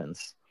that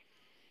happens.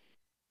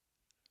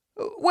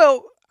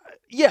 Well,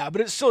 yeah,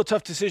 but it's still a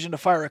tough decision to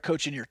fire a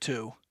coach in year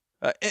 2.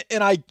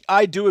 And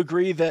I do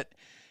agree that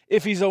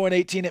if he's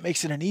 0-18, it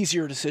makes it an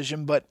easier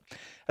decision, but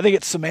I think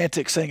it's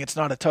semantics saying it's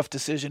not a tough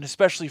decision,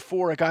 especially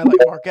for a guy like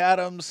Mark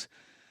Adams,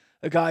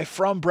 a guy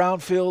from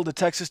Brownfield, a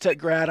Texas Tech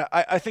grad.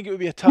 I think it would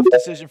be a tough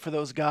decision for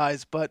those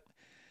guys, but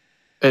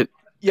it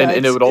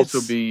would also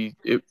be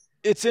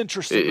it's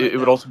interesting. It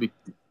would also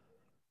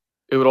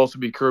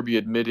be Kirby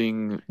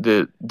admitting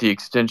that the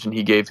extension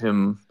he gave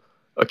him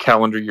a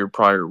calendar year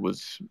prior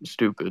was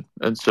stupid,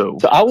 and so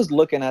I was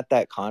looking at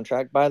that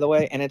contract, by the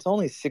way, and it's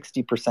only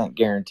 60%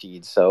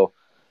 guaranteed, so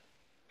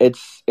it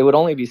would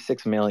only be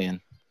 $6 million.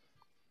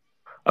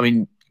 I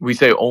mean, we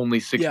say only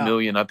 $6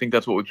 million. I think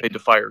that's what we paid to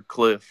fire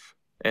Cliff,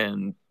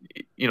 and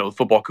the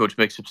football coach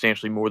makes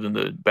substantially more than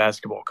the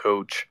basketball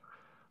coach.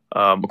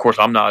 Of course,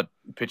 I'm not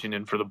pitching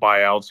in for the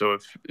buyout, so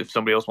if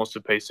somebody else wants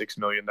to pay $6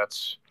 million,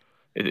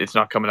 it's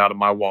not coming out of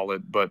my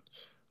wallet. But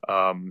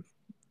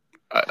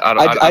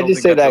I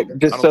just say that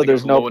just so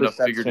there's no enough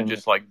figure to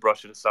just like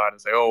brush it aside and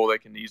say, oh, they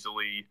can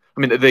easily. I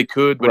mean, they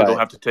could, but it'll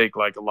have to take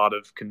like a lot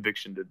of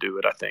conviction to do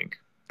it, I think.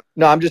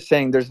 No, I'm just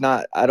saying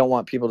I don't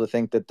want people to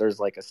think that there's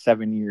like a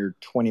 7-year,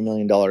 $20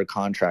 million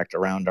contract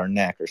around our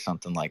neck or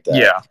something like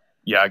that.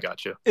 Yeah, I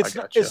got you. It's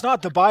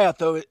not the buyout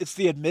though; it's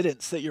the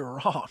admittance that you're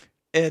wrong,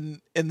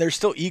 and there's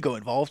still ego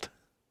involved.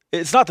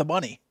 It's not the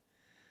money.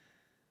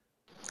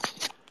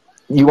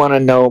 You want to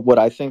know what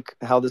I think?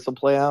 How this will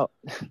play out?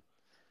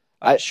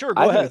 Sure,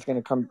 go ahead. I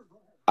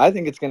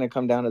think it's going to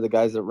come down to the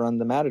guys that run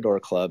the Matador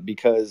Club,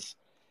 because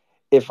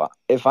if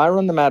I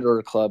run the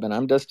Matador Club and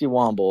I'm Dusty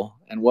Womble,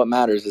 and what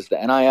matters is the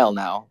NIL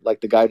now, like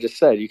the guy just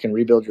said, you can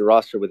rebuild your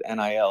roster with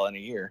NIL in a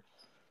year.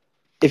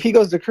 If he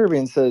goes to Kirby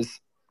and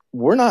says,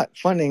 we're not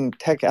funding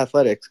Tech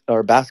athletics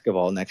or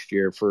basketball next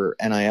year for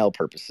NIL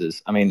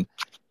purposes, I mean,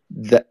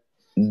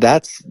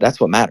 that's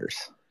what matters.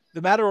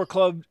 The Matador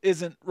Club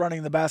isn't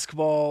running the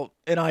basketball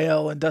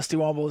NIL, and Dusty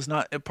Womble is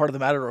not a part of the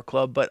Matador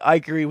Club. But I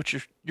agree with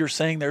what you're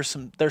saying. There's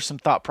some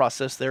thought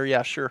process there.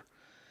 Yeah, sure.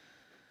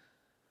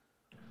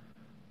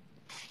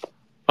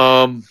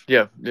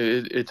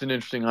 It's an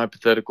interesting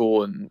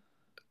hypothetical, and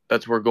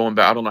that's where going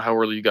back. I don't know how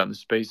early you got in the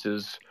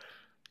spaces.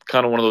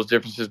 Kind of one of those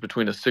differences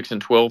between a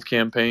 6-12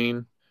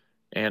 campaign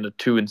and a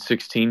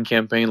 2-16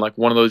 campaign. Like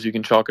one of those, you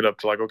can chalk it up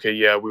to like, okay,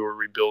 yeah, we were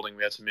rebuilding,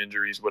 we had some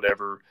injuries,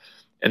 whatever.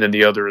 And then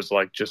the other is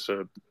like just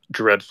a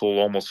dreadful,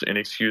 almost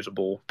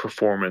inexcusable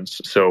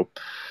performance. So,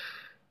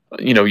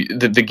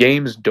 the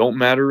games don't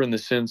matter in the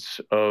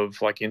sense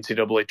of like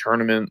NCAA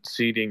tournament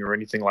seeding or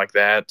anything like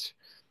that,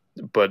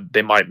 but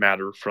they might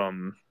matter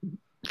from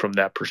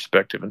that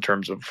perspective in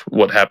terms of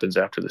what happens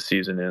after the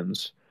season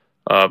ends.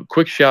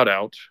 Quick shout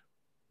out,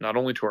 not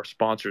only to our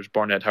sponsors,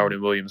 Barnett, Howard,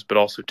 and Williams, but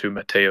also to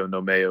Mateo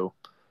Nomeo.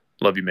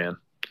 Love you, man.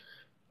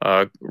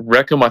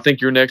 Reckham, I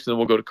think you're next, and then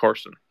we'll go to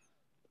Carson.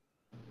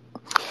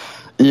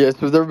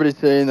 Yes, with everybody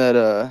saying that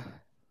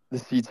the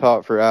seat's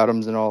hot for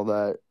Adams and all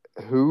that,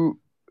 who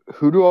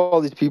do all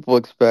these people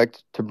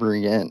expect to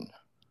bring in?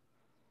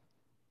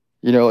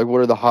 Like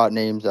what are the hot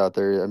names out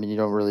there? I mean, you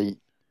don't really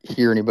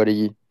hear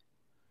anybody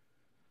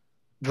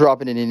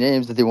dropping any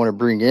names that they want to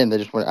bring in. They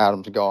just want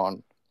Adams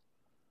gone.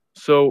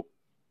 So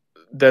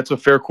that's a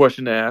fair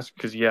question to ask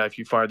because, if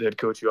you fire the head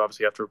coach, you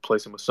obviously have to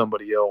replace him with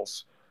somebody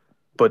else.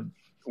 But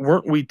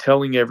weren't we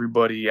telling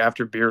everybody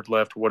after Beard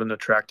left what an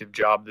attractive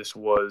job this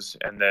was,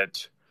 and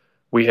that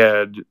we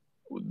had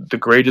the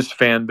greatest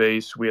fan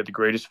base, we had the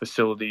greatest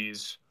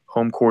facilities,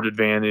 home court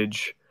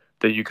advantage,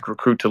 that you could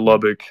recruit to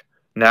Lubbock.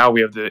 Now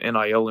we have the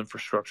NIL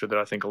infrastructure that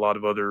I think a lot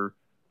of other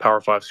Power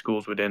 5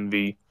 schools would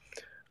envy.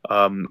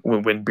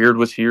 When Beard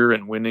was here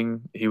and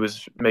winning, he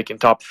was making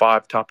top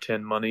 5, top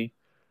 10 money.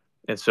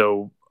 And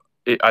so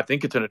I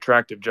think it's an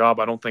attractive job.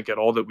 I don't think at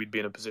all that we'd be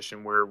in a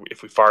position where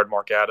if we fired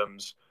Mark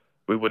Adams,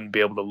 we wouldn't be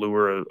able to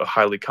lure a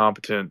highly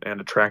competent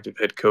and attractive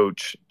head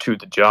coach to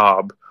the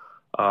job.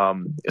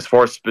 As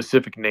far as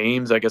specific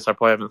names, I guess I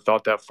probably haven't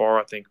thought that far.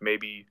 I think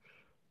maybe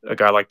a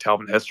guy like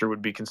Talvin Hester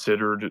would be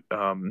considered.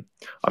 I'm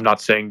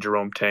not saying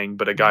Jerome Tang,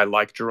 but a guy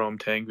like Jerome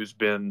Tang who's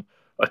been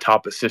a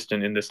top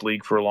assistant in this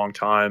league for a long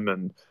time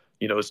and,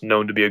 is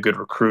known to be a good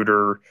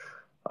recruiter.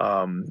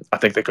 I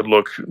think they could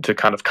look to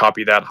kind of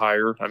copy that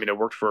hire. I mean, it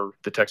worked for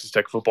the Texas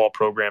Tech football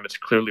program. It's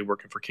clearly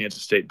working for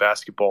Kansas State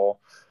basketball.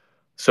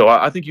 So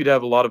I think you'd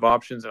have a lot of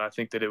options, and I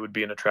think that it would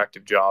be an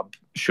attractive job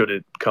should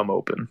it come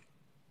open.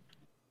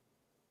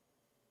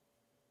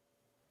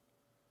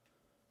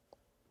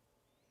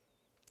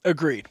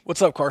 Agreed.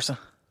 What's up, Carson?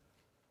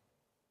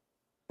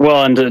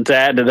 Well, and to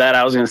add to that,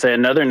 I was going to say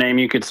another name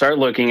you could start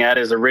looking at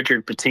is a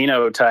Richard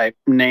Pitino type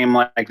name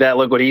like that.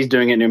 Look what he's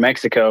doing in New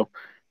Mexico.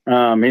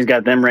 He's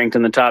got them ranked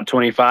in the top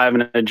 25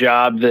 in a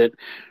job that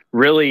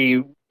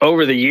really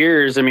over the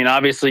years, I mean,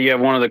 obviously you have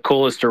one of the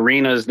coolest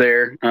arenas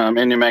there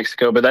in New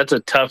Mexico, but that's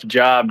a tough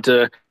job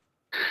to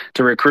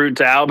recruit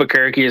to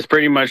Albuquerque. Is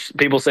pretty much,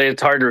 people say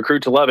it's hard to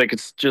recruit to Lubbock.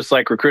 It's just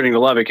like recruiting to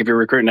Lubbock if you're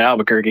recruiting to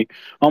Albuquerque,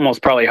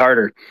 almost probably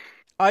harder.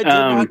 I did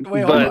not.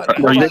 Wait, hold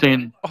on. Are you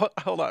saying?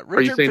 Hold on.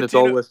 Are you saying it's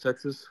all West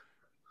Texas?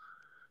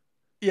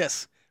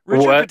 Yes.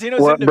 Richard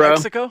Pitino's in New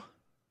Mexico?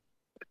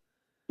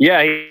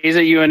 Yeah, he's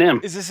at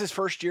UNM. Is this his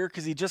first year?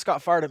 Because he just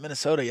got fired at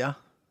Minnesota, yeah?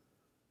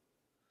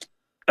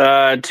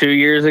 2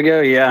 years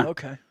ago, yeah.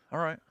 Okay, all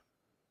right.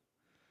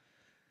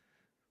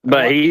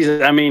 But he's,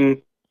 I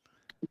mean,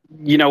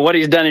 you know, what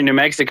he's done in New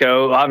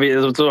Mexico,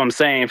 obviously, that's what I'm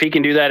saying. If he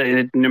can do that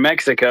in New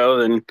Mexico,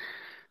 then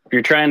if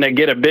you're trying to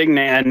get a big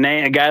name,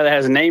 a guy that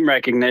has name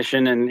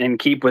recognition and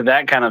keep with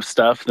that kind of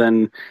stuff,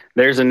 then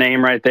there's a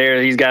name right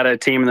there. He's got a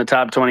team in the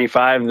top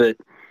 25 that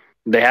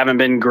they haven't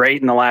been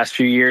great in the last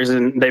few years,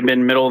 and they've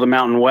been middle of the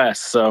Mountain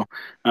West. So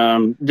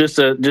just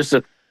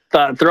a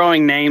thought,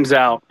 throwing names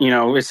out, you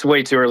know, it's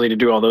way too early to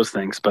do all those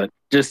things. But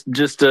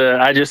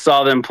I just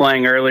saw them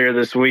playing earlier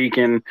this week,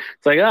 and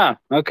it's like,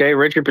 okay,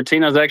 Richard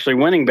Pitino's actually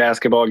winning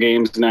basketball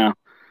games now.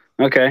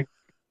 Okay.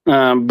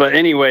 But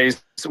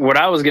anyways, what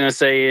I was going to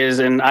say is,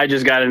 and I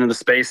just got into the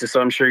spaces,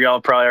 so I'm sure y'all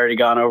have probably already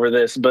gone over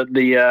this, but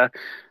the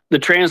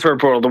transfer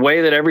portal, the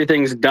way that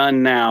everything's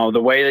done now,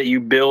 the way that you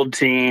build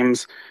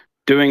teams,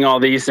 doing all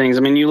these things. I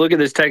mean, you look at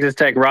this Texas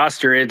Tech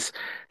roster, it's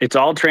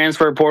all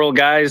transfer portal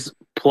guys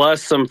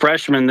plus some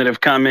freshmen that have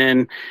come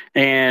in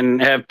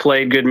and have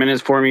played good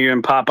minutes for you,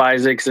 and Pop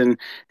Isaacs and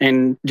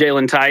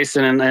Jalen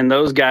Tyson and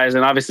those guys.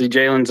 And obviously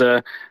Jalen's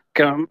a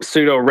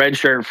pseudo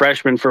redshirt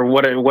freshman for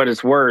what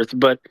it's worth.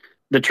 But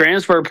the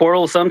transfer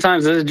portal,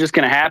 sometimes this is just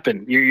going to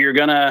happen. You're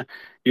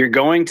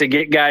going to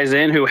get guys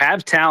in who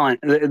have talent.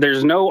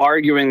 There's no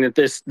arguing that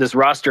this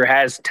roster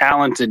has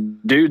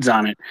talented dudes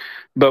on it.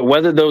 But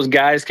whether those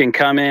guys can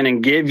come in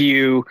and give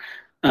you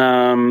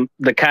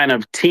the kind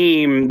of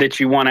team that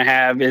you want to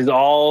have is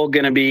all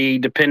going to be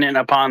dependent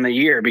upon the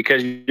year,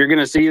 because you're going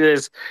to see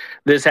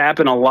this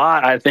happen a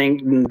lot, I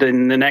think,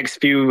 in the next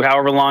few,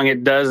 however long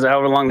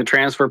the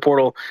transfer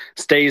portal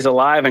stays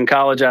alive in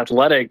college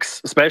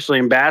athletics, especially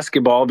in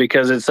basketball,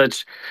 because it's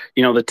such,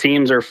 you know, the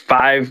teams are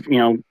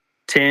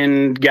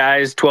 10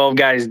 guys, 12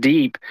 guys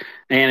deep.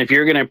 And if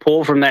you're going to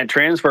pull from that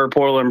transfer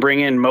portal and bring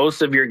in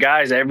most of your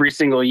guys every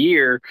single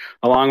year,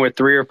 along with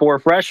 3 or 4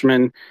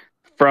 freshmen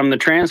from the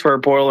transfer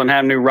portal, and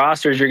have new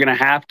rosters, you're going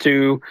to have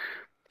to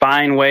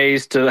find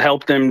ways to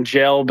help them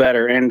gel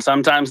better. And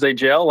sometimes they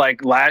gel,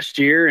 like last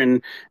year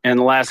and the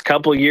last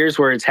couple of years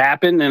where it's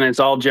happened and it's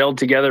all gelled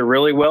together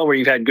really well, where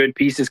you've had good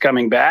pieces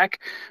coming back.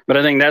 But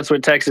I think that's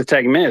what Texas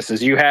Tech missed,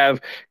 is you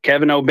have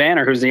Kevin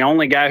O'Banner, who's the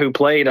only guy who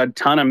played a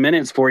ton of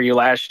minutes for you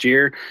last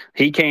year.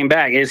 He came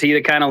back. Is he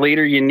the kind of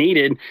leader you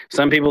needed?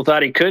 Some people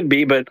thought he could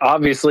be, but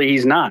obviously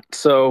he's not.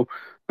 So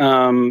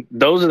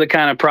those are the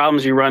kind of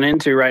problems you run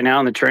into right now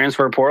in the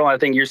transfer portal. I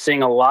think you're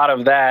seeing a lot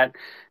of that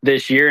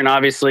this year. And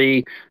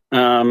obviously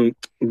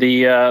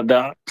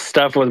the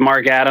stuff with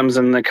Mark Adams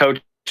and the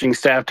coaching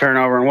staff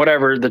turnover and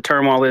whatever the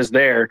turmoil is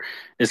there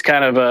is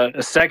kind of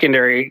a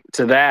secondary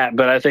to that.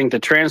 But I think the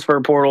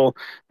transfer portal,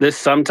 this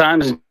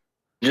sometimes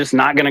just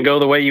not going to go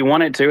the way you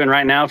want it to. And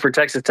right now for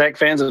Texas Tech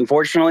fans,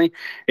 unfortunately,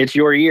 it's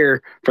your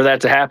year for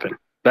that to happen.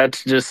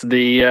 That's just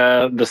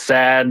the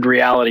sad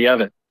reality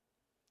of it.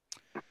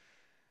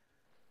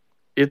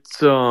 It's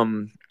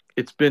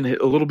been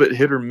a little bit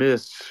hit or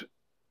miss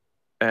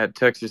at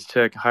Texas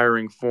Tech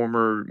hiring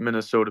former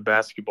Minnesota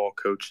basketball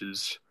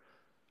coaches.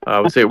 I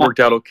would say it worked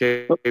out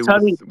okay.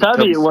 Tubby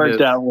it worked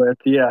out with,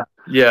 yeah.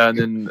 Yeah, and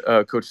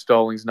then Coach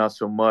Stallings not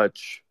so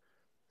much.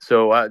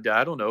 So I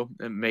don't know,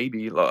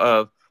 maybe.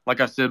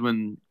 Like I said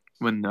when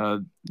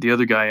the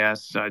other guy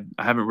asked, I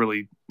haven't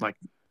really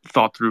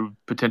thought through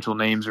potential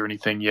names or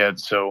anything yet.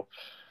 So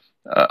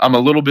I'm a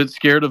little bit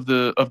scared of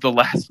the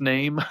last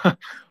name.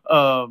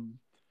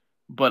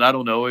 But I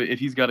don't know if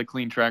he's got a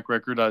clean track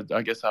record.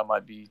 I guess I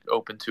might be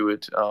open to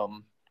it.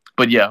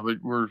 But yeah,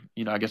 we're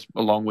I guess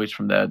a long ways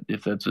from that,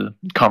 if that's a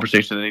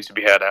conversation that needs to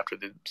be had after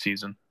the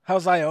season.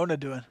 How's Iona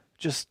doing?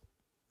 Just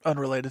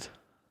unrelated.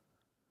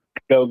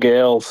 Go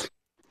Gales.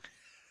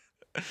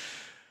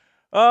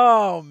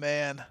 Oh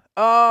man.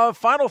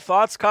 Final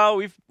thoughts, Kyle.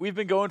 We've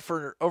been going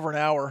for over an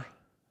hour.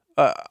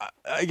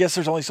 I guess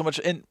there's only so much,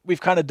 and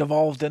we've kind of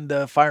devolved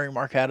into firing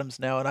Mark Adams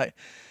now, and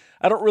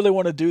I don't really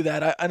want to do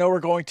that. I know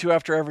we're going to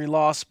after every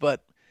loss,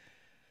 but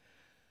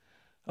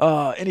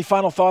any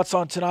final thoughts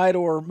on tonight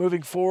or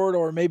moving forward,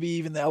 or maybe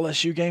even the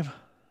LSU game?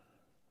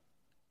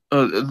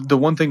 The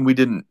one thing we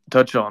didn't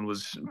touch on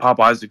was Pop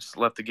Isaacs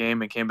left the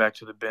game and came back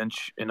to the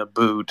bench in a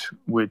boot,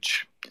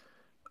 which,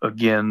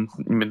 again,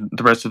 I mean,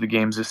 the rest of the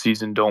games this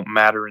season don't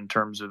matter in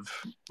terms of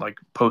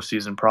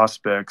postseason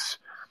prospects,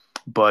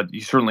 but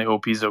you certainly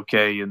hope he's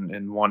okay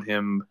and want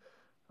him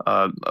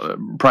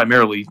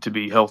primarily to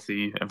be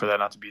healthy and for that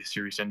not to be a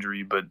serious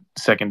injury, but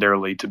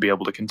secondarily to be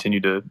able to continue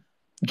to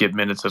get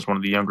minutes as one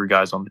of the younger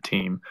guys on the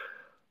team.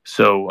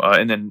 So,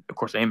 and then, of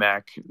course,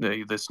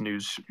 AMAC, this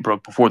news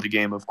broke before the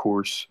game, of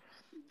course.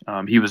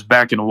 He was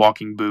back in a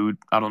walking boot.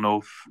 I don't know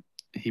if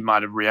he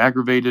might have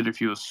re-aggravated, if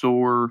he was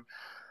sore,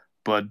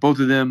 but both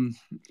of them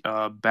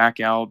back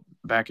in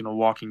a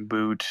walking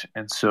boot.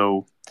 And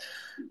so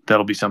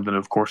that'll be something to,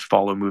 of course,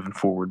 follow moving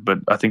forward. But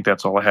I think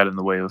that's all I had in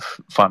the way of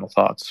final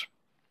thoughts.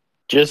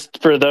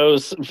 Just for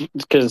those,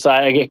 because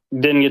I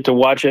didn't get to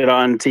watch it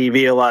on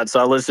TV a lot, so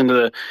I listened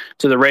to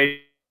the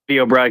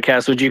radio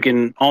broadcast, which you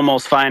can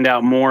almost find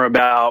out more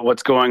about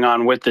what's going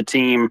on with the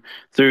team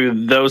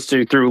through those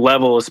two, through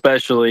Level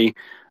especially.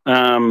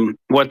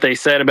 What they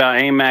said about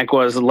AMAC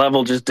was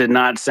Level just did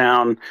not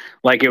sound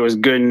like it was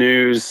good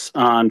news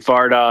on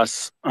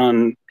Fardas,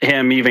 on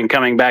him even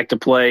coming back to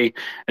play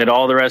at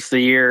all the rest of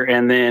the year.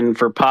 And then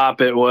for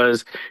Pop, it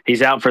was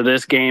he's out for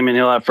this game and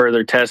he'll have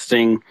further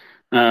testing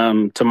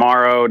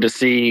tomorrow to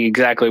see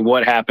exactly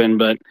what happened.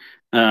 But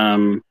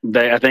I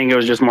think it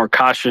was just more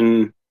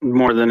caution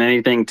more than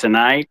anything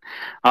tonight.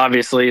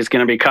 Obviously, it's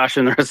going to be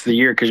caution the rest of the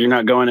year because you're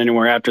not going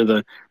anywhere after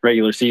the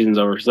regular season's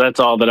over. So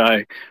that's all that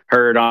I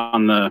heard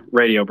on the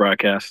radio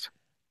broadcast.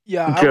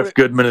 Yeah, Jeff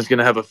Goodman is going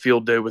to have a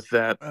field day with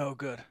that. Oh,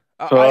 good.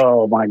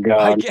 My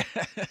God.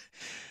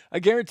 I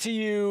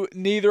guarantee you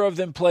neither of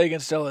them play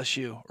against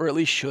LSU, or at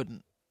least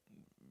shouldn't.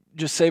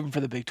 Just save them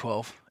for the Big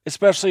 12,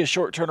 especially a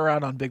short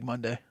turnaround on Big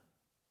Monday.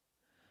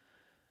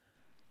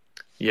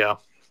 Yeah.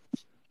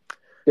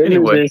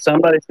 Anyway,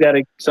 somebody's got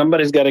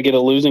to get a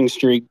losing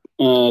streak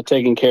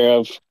taken care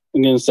of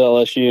against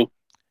LSU.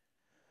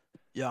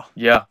 Yeah.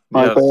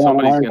 Aren't they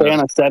on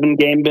a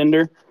 7-game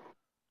bender?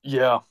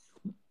 Yeah.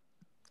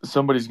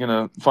 Somebody's going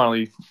to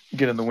finally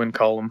get in the win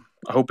column.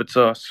 I hope it's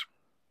us.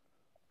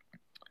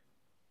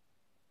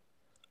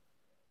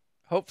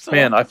 Hope so.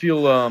 Man, I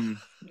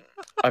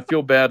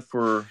feel bad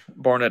for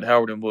Barnett,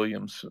 Howard, and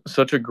Williams.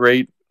 Such a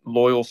great,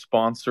 loyal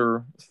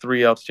sponsor,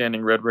 3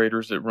 outstanding Red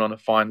Raiders that run a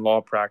fine law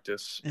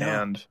practice,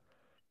 and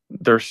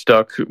they're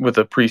stuck with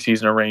a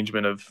preseason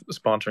arrangement of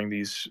sponsoring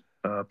these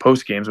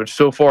post games, which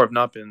so far have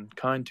not been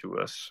kind to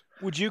us.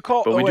 Would you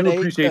call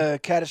 0-8 a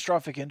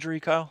catastrophic injury,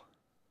 Kyle?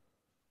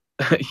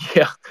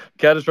 Yeah,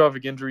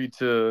 catastrophic injury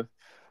to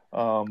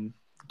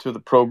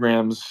the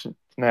program's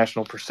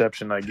national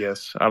perception, I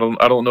guess. I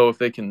don't know if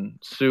they can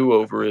sue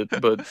over it,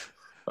 but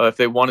if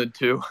they wanted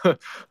to,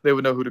 they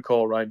would know who to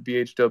call, right?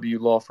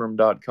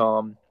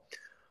 bhwlawfirm.com.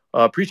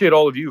 Appreciate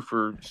all of you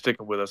for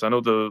sticking with us. I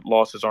know the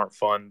losses aren't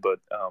fun, but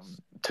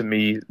to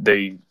me,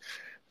 they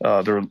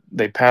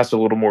pass a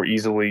little more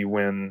easily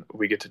when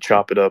we get to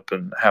chop it up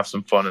and have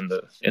some fun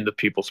in the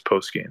people's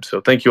post game.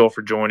 So thank you all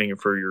for joining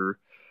and for your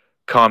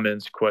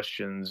comments,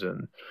 questions,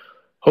 and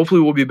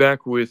hopefully we'll be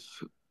back with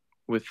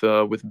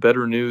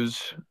better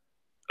news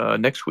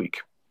next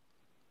week.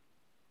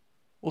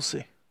 We'll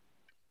see.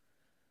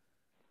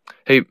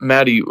 Hey,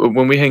 Maddie,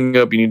 when we hang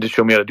up, you need to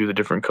show me how to do the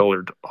different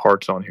colored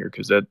hearts on here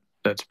because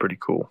that's pretty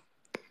cool.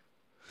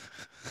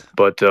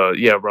 But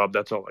yeah, Rob,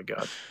 that's all I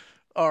got.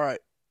 All right.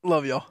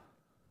 Love y'all.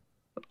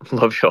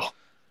 Love y'all.